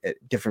difficulties at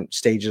different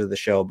stages of the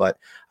show, but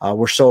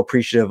we're so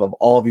appreciative of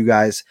all of you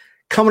guys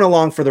coming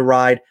along for the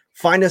ride.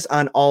 Find us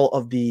on all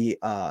of the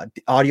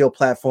audio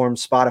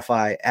platforms,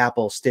 Spotify,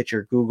 Apple,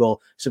 Stitcher,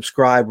 Google.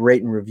 Subscribe,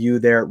 rate, and review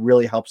there. It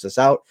really helps us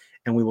out.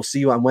 and we will see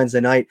you on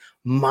Wednesday night.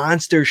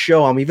 Monster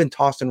show. I'm even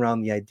tossing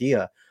around the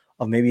idea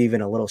of maybe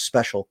even a little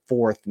special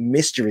fourth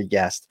mystery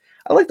guest.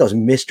 I like those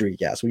mystery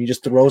guests when you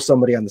just throw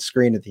somebody on the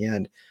screen at the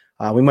end.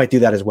 We might do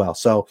that as well.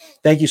 So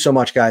thank you so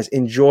much, guys.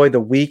 Enjoy the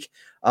week.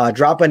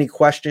 Drop any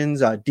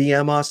questions,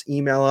 DM us,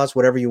 email us,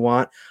 whatever you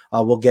want.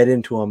 We'll get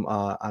into them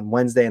on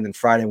Wednesday and then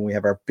Friday when we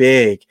have our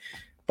big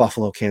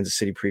Buffalo, Kansas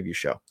City preview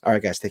show. All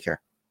right, guys, take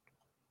care.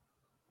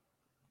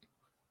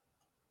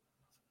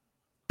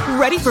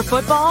 Ready for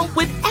football?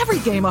 With every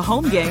game a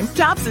home game,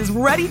 Topps is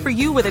ready for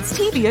you with its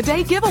TV a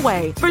Day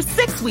giveaway. For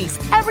 6 weeks,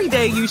 every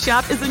day you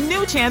shop is a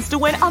new chance to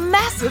win a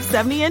massive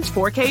 70-inch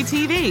 4K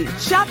TV.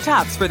 Shop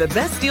Topps for the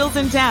best deals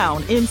in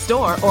town,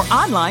 in-store, or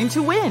online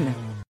to win.